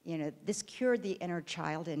 You know, this cured the inner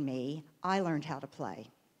child in me. I learned how to play.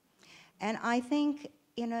 And I think,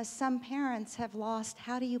 you know, some parents have lost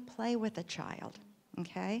how do you play with a child,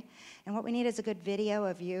 okay? And what we need is a good video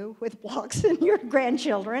of you with blocks and your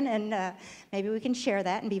grandchildren, and maybe we can share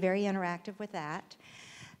that and be very interactive with that.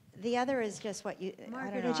 The other is just what you, Margaret,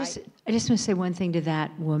 I don't know. I just want to say one thing to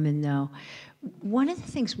that woman, though. One of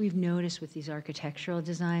the things we've noticed with these architectural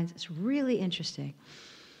designs, it's really interesting,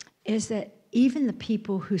 is that even the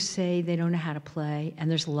people who say they don't know how to play,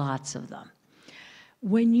 and there's lots of them,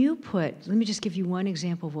 when you put, let me just give you one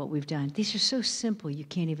example of what we've done. These are so simple, you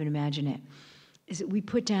can't even imagine it. Is that we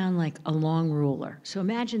put down like a long ruler. So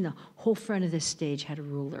imagine the whole front of this stage had a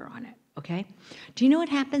ruler on it, okay? Do you know what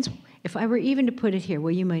happens if I were even to put it here?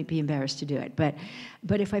 Well, you might be embarrassed to do it, but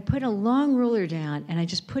if I put a long ruler down and I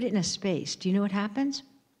just put it in a space, do you know what happens?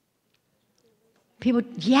 People,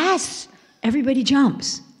 yes, everybody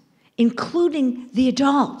jumps, including the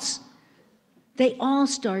adults. They all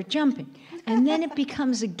start jumping. And then it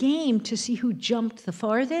becomes a game to see who jumped the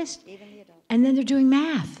farthest, and then they're doing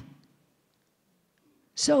math.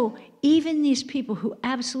 So even these people who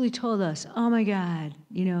absolutely told us, oh my God,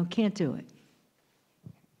 you know, can't do it.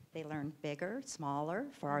 They learn bigger, smaller,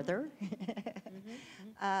 farther.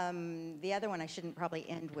 The other one I shouldn't probably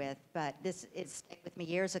end with, but this is stayed with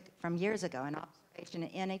me from years ago, an observation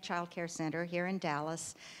in a child care center here in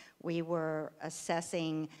Dallas. We were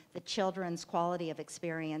assessing the children's quality of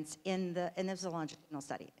experience and this was a longitudinal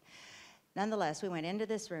study. Nonetheless, we went into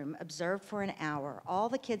this room, observed for an hour. All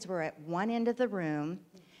the kids were at one end of the room.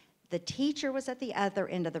 The teacher was at the other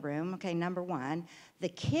end of the room, okay, number one. The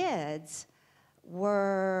kids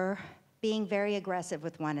were being very aggressive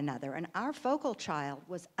with one another, and our focal child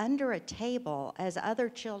was under a table as other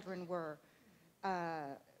children were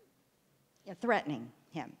threatening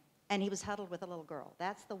him. And he was huddled with a little girl.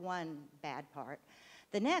 That's the one bad part.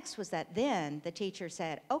 The next was that then the teacher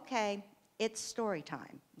said, okay, it's story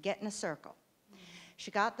time. Get in a circle.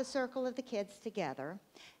 She got the circle of the kids together.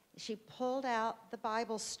 She pulled out the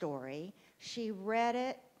Bible story. She read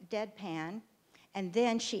it deadpan. And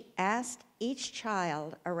then she asked each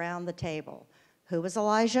child around the table, who was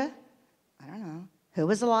Elijah? I don't know. Who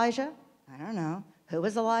was Elijah? I don't know. Who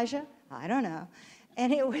was Elijah? I don't know.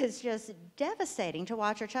 And it was just devastating to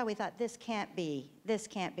watch our child. We thought, this can't be, this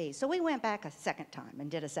can't be. So we went back a second time and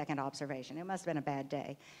did a second observation. It must have been a bad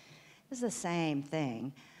day. It was the same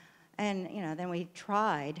thing. And, you know, then we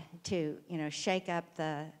tried to, you know, shake up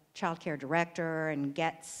the child care director and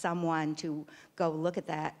get someone to go look at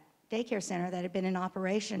that daycare center that had been in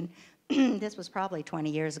operation. This was probably 20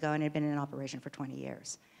 years ago, and it had been in operation for 20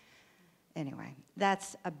 years. Anyway,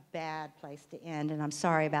 that's a bad place to end, and I'm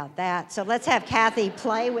sorry about that. So let's have Kathy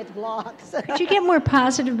play with blocks. Could you get more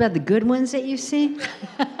positive about the good ones that you've seen?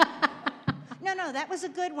 No, that was a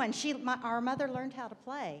good one. Our mother learned how to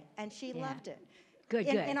play, and she loved it. Good.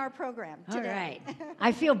 In our program today. All right.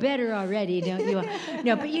 I feel better already, don't you?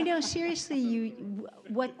 No, but you know, seriously,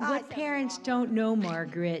 what parents don't know,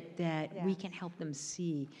 Margaret, that we can help them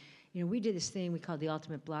see. You know, we did this thing we called the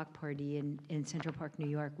Ultimate Block Party in Central Park, New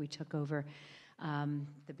York. We took over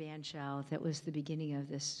the band shell that was the beginning of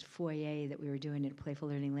this foyer that we were doing at Playful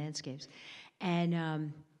Learning Landscapes.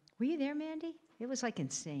 And were you there, Mandy? It was like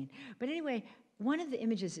insane. But anyway, one of the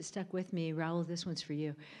images that stuck with me, Raul, this one's for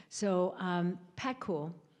you. So Pat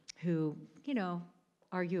Cool, who you know,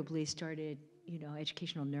 arguably started, you know,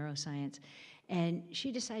 educational neuroscience. And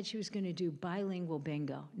she decided she was going to do bilingual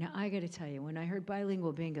bingo. Now, I got to tell you, when I heard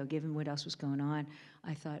bilingual bingo, given what else was going on,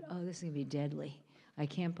 I thought, oh, this is going to be deadly. I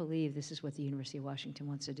can't believe this is what the University of Washington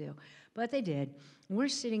wants to do. But they did. And we're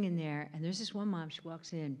sitting in there, and there's this one mom, she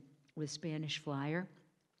walks in with Spanish flyer,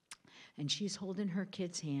 and she's holding her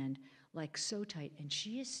kid's hand like so tight, and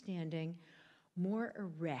she is standing more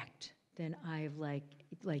erect than I've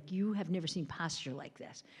like you have never seen posture like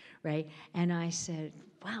this, right? And I said,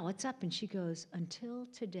 wow, what's up? And she goes, until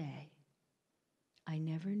today, I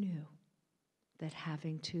never knew that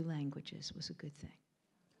having two languages was a good thing.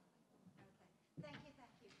 Thank you, thank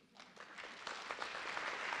you.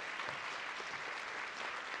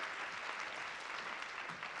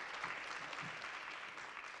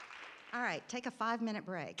 All right, take a 5-minute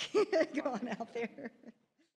break. Go on out there.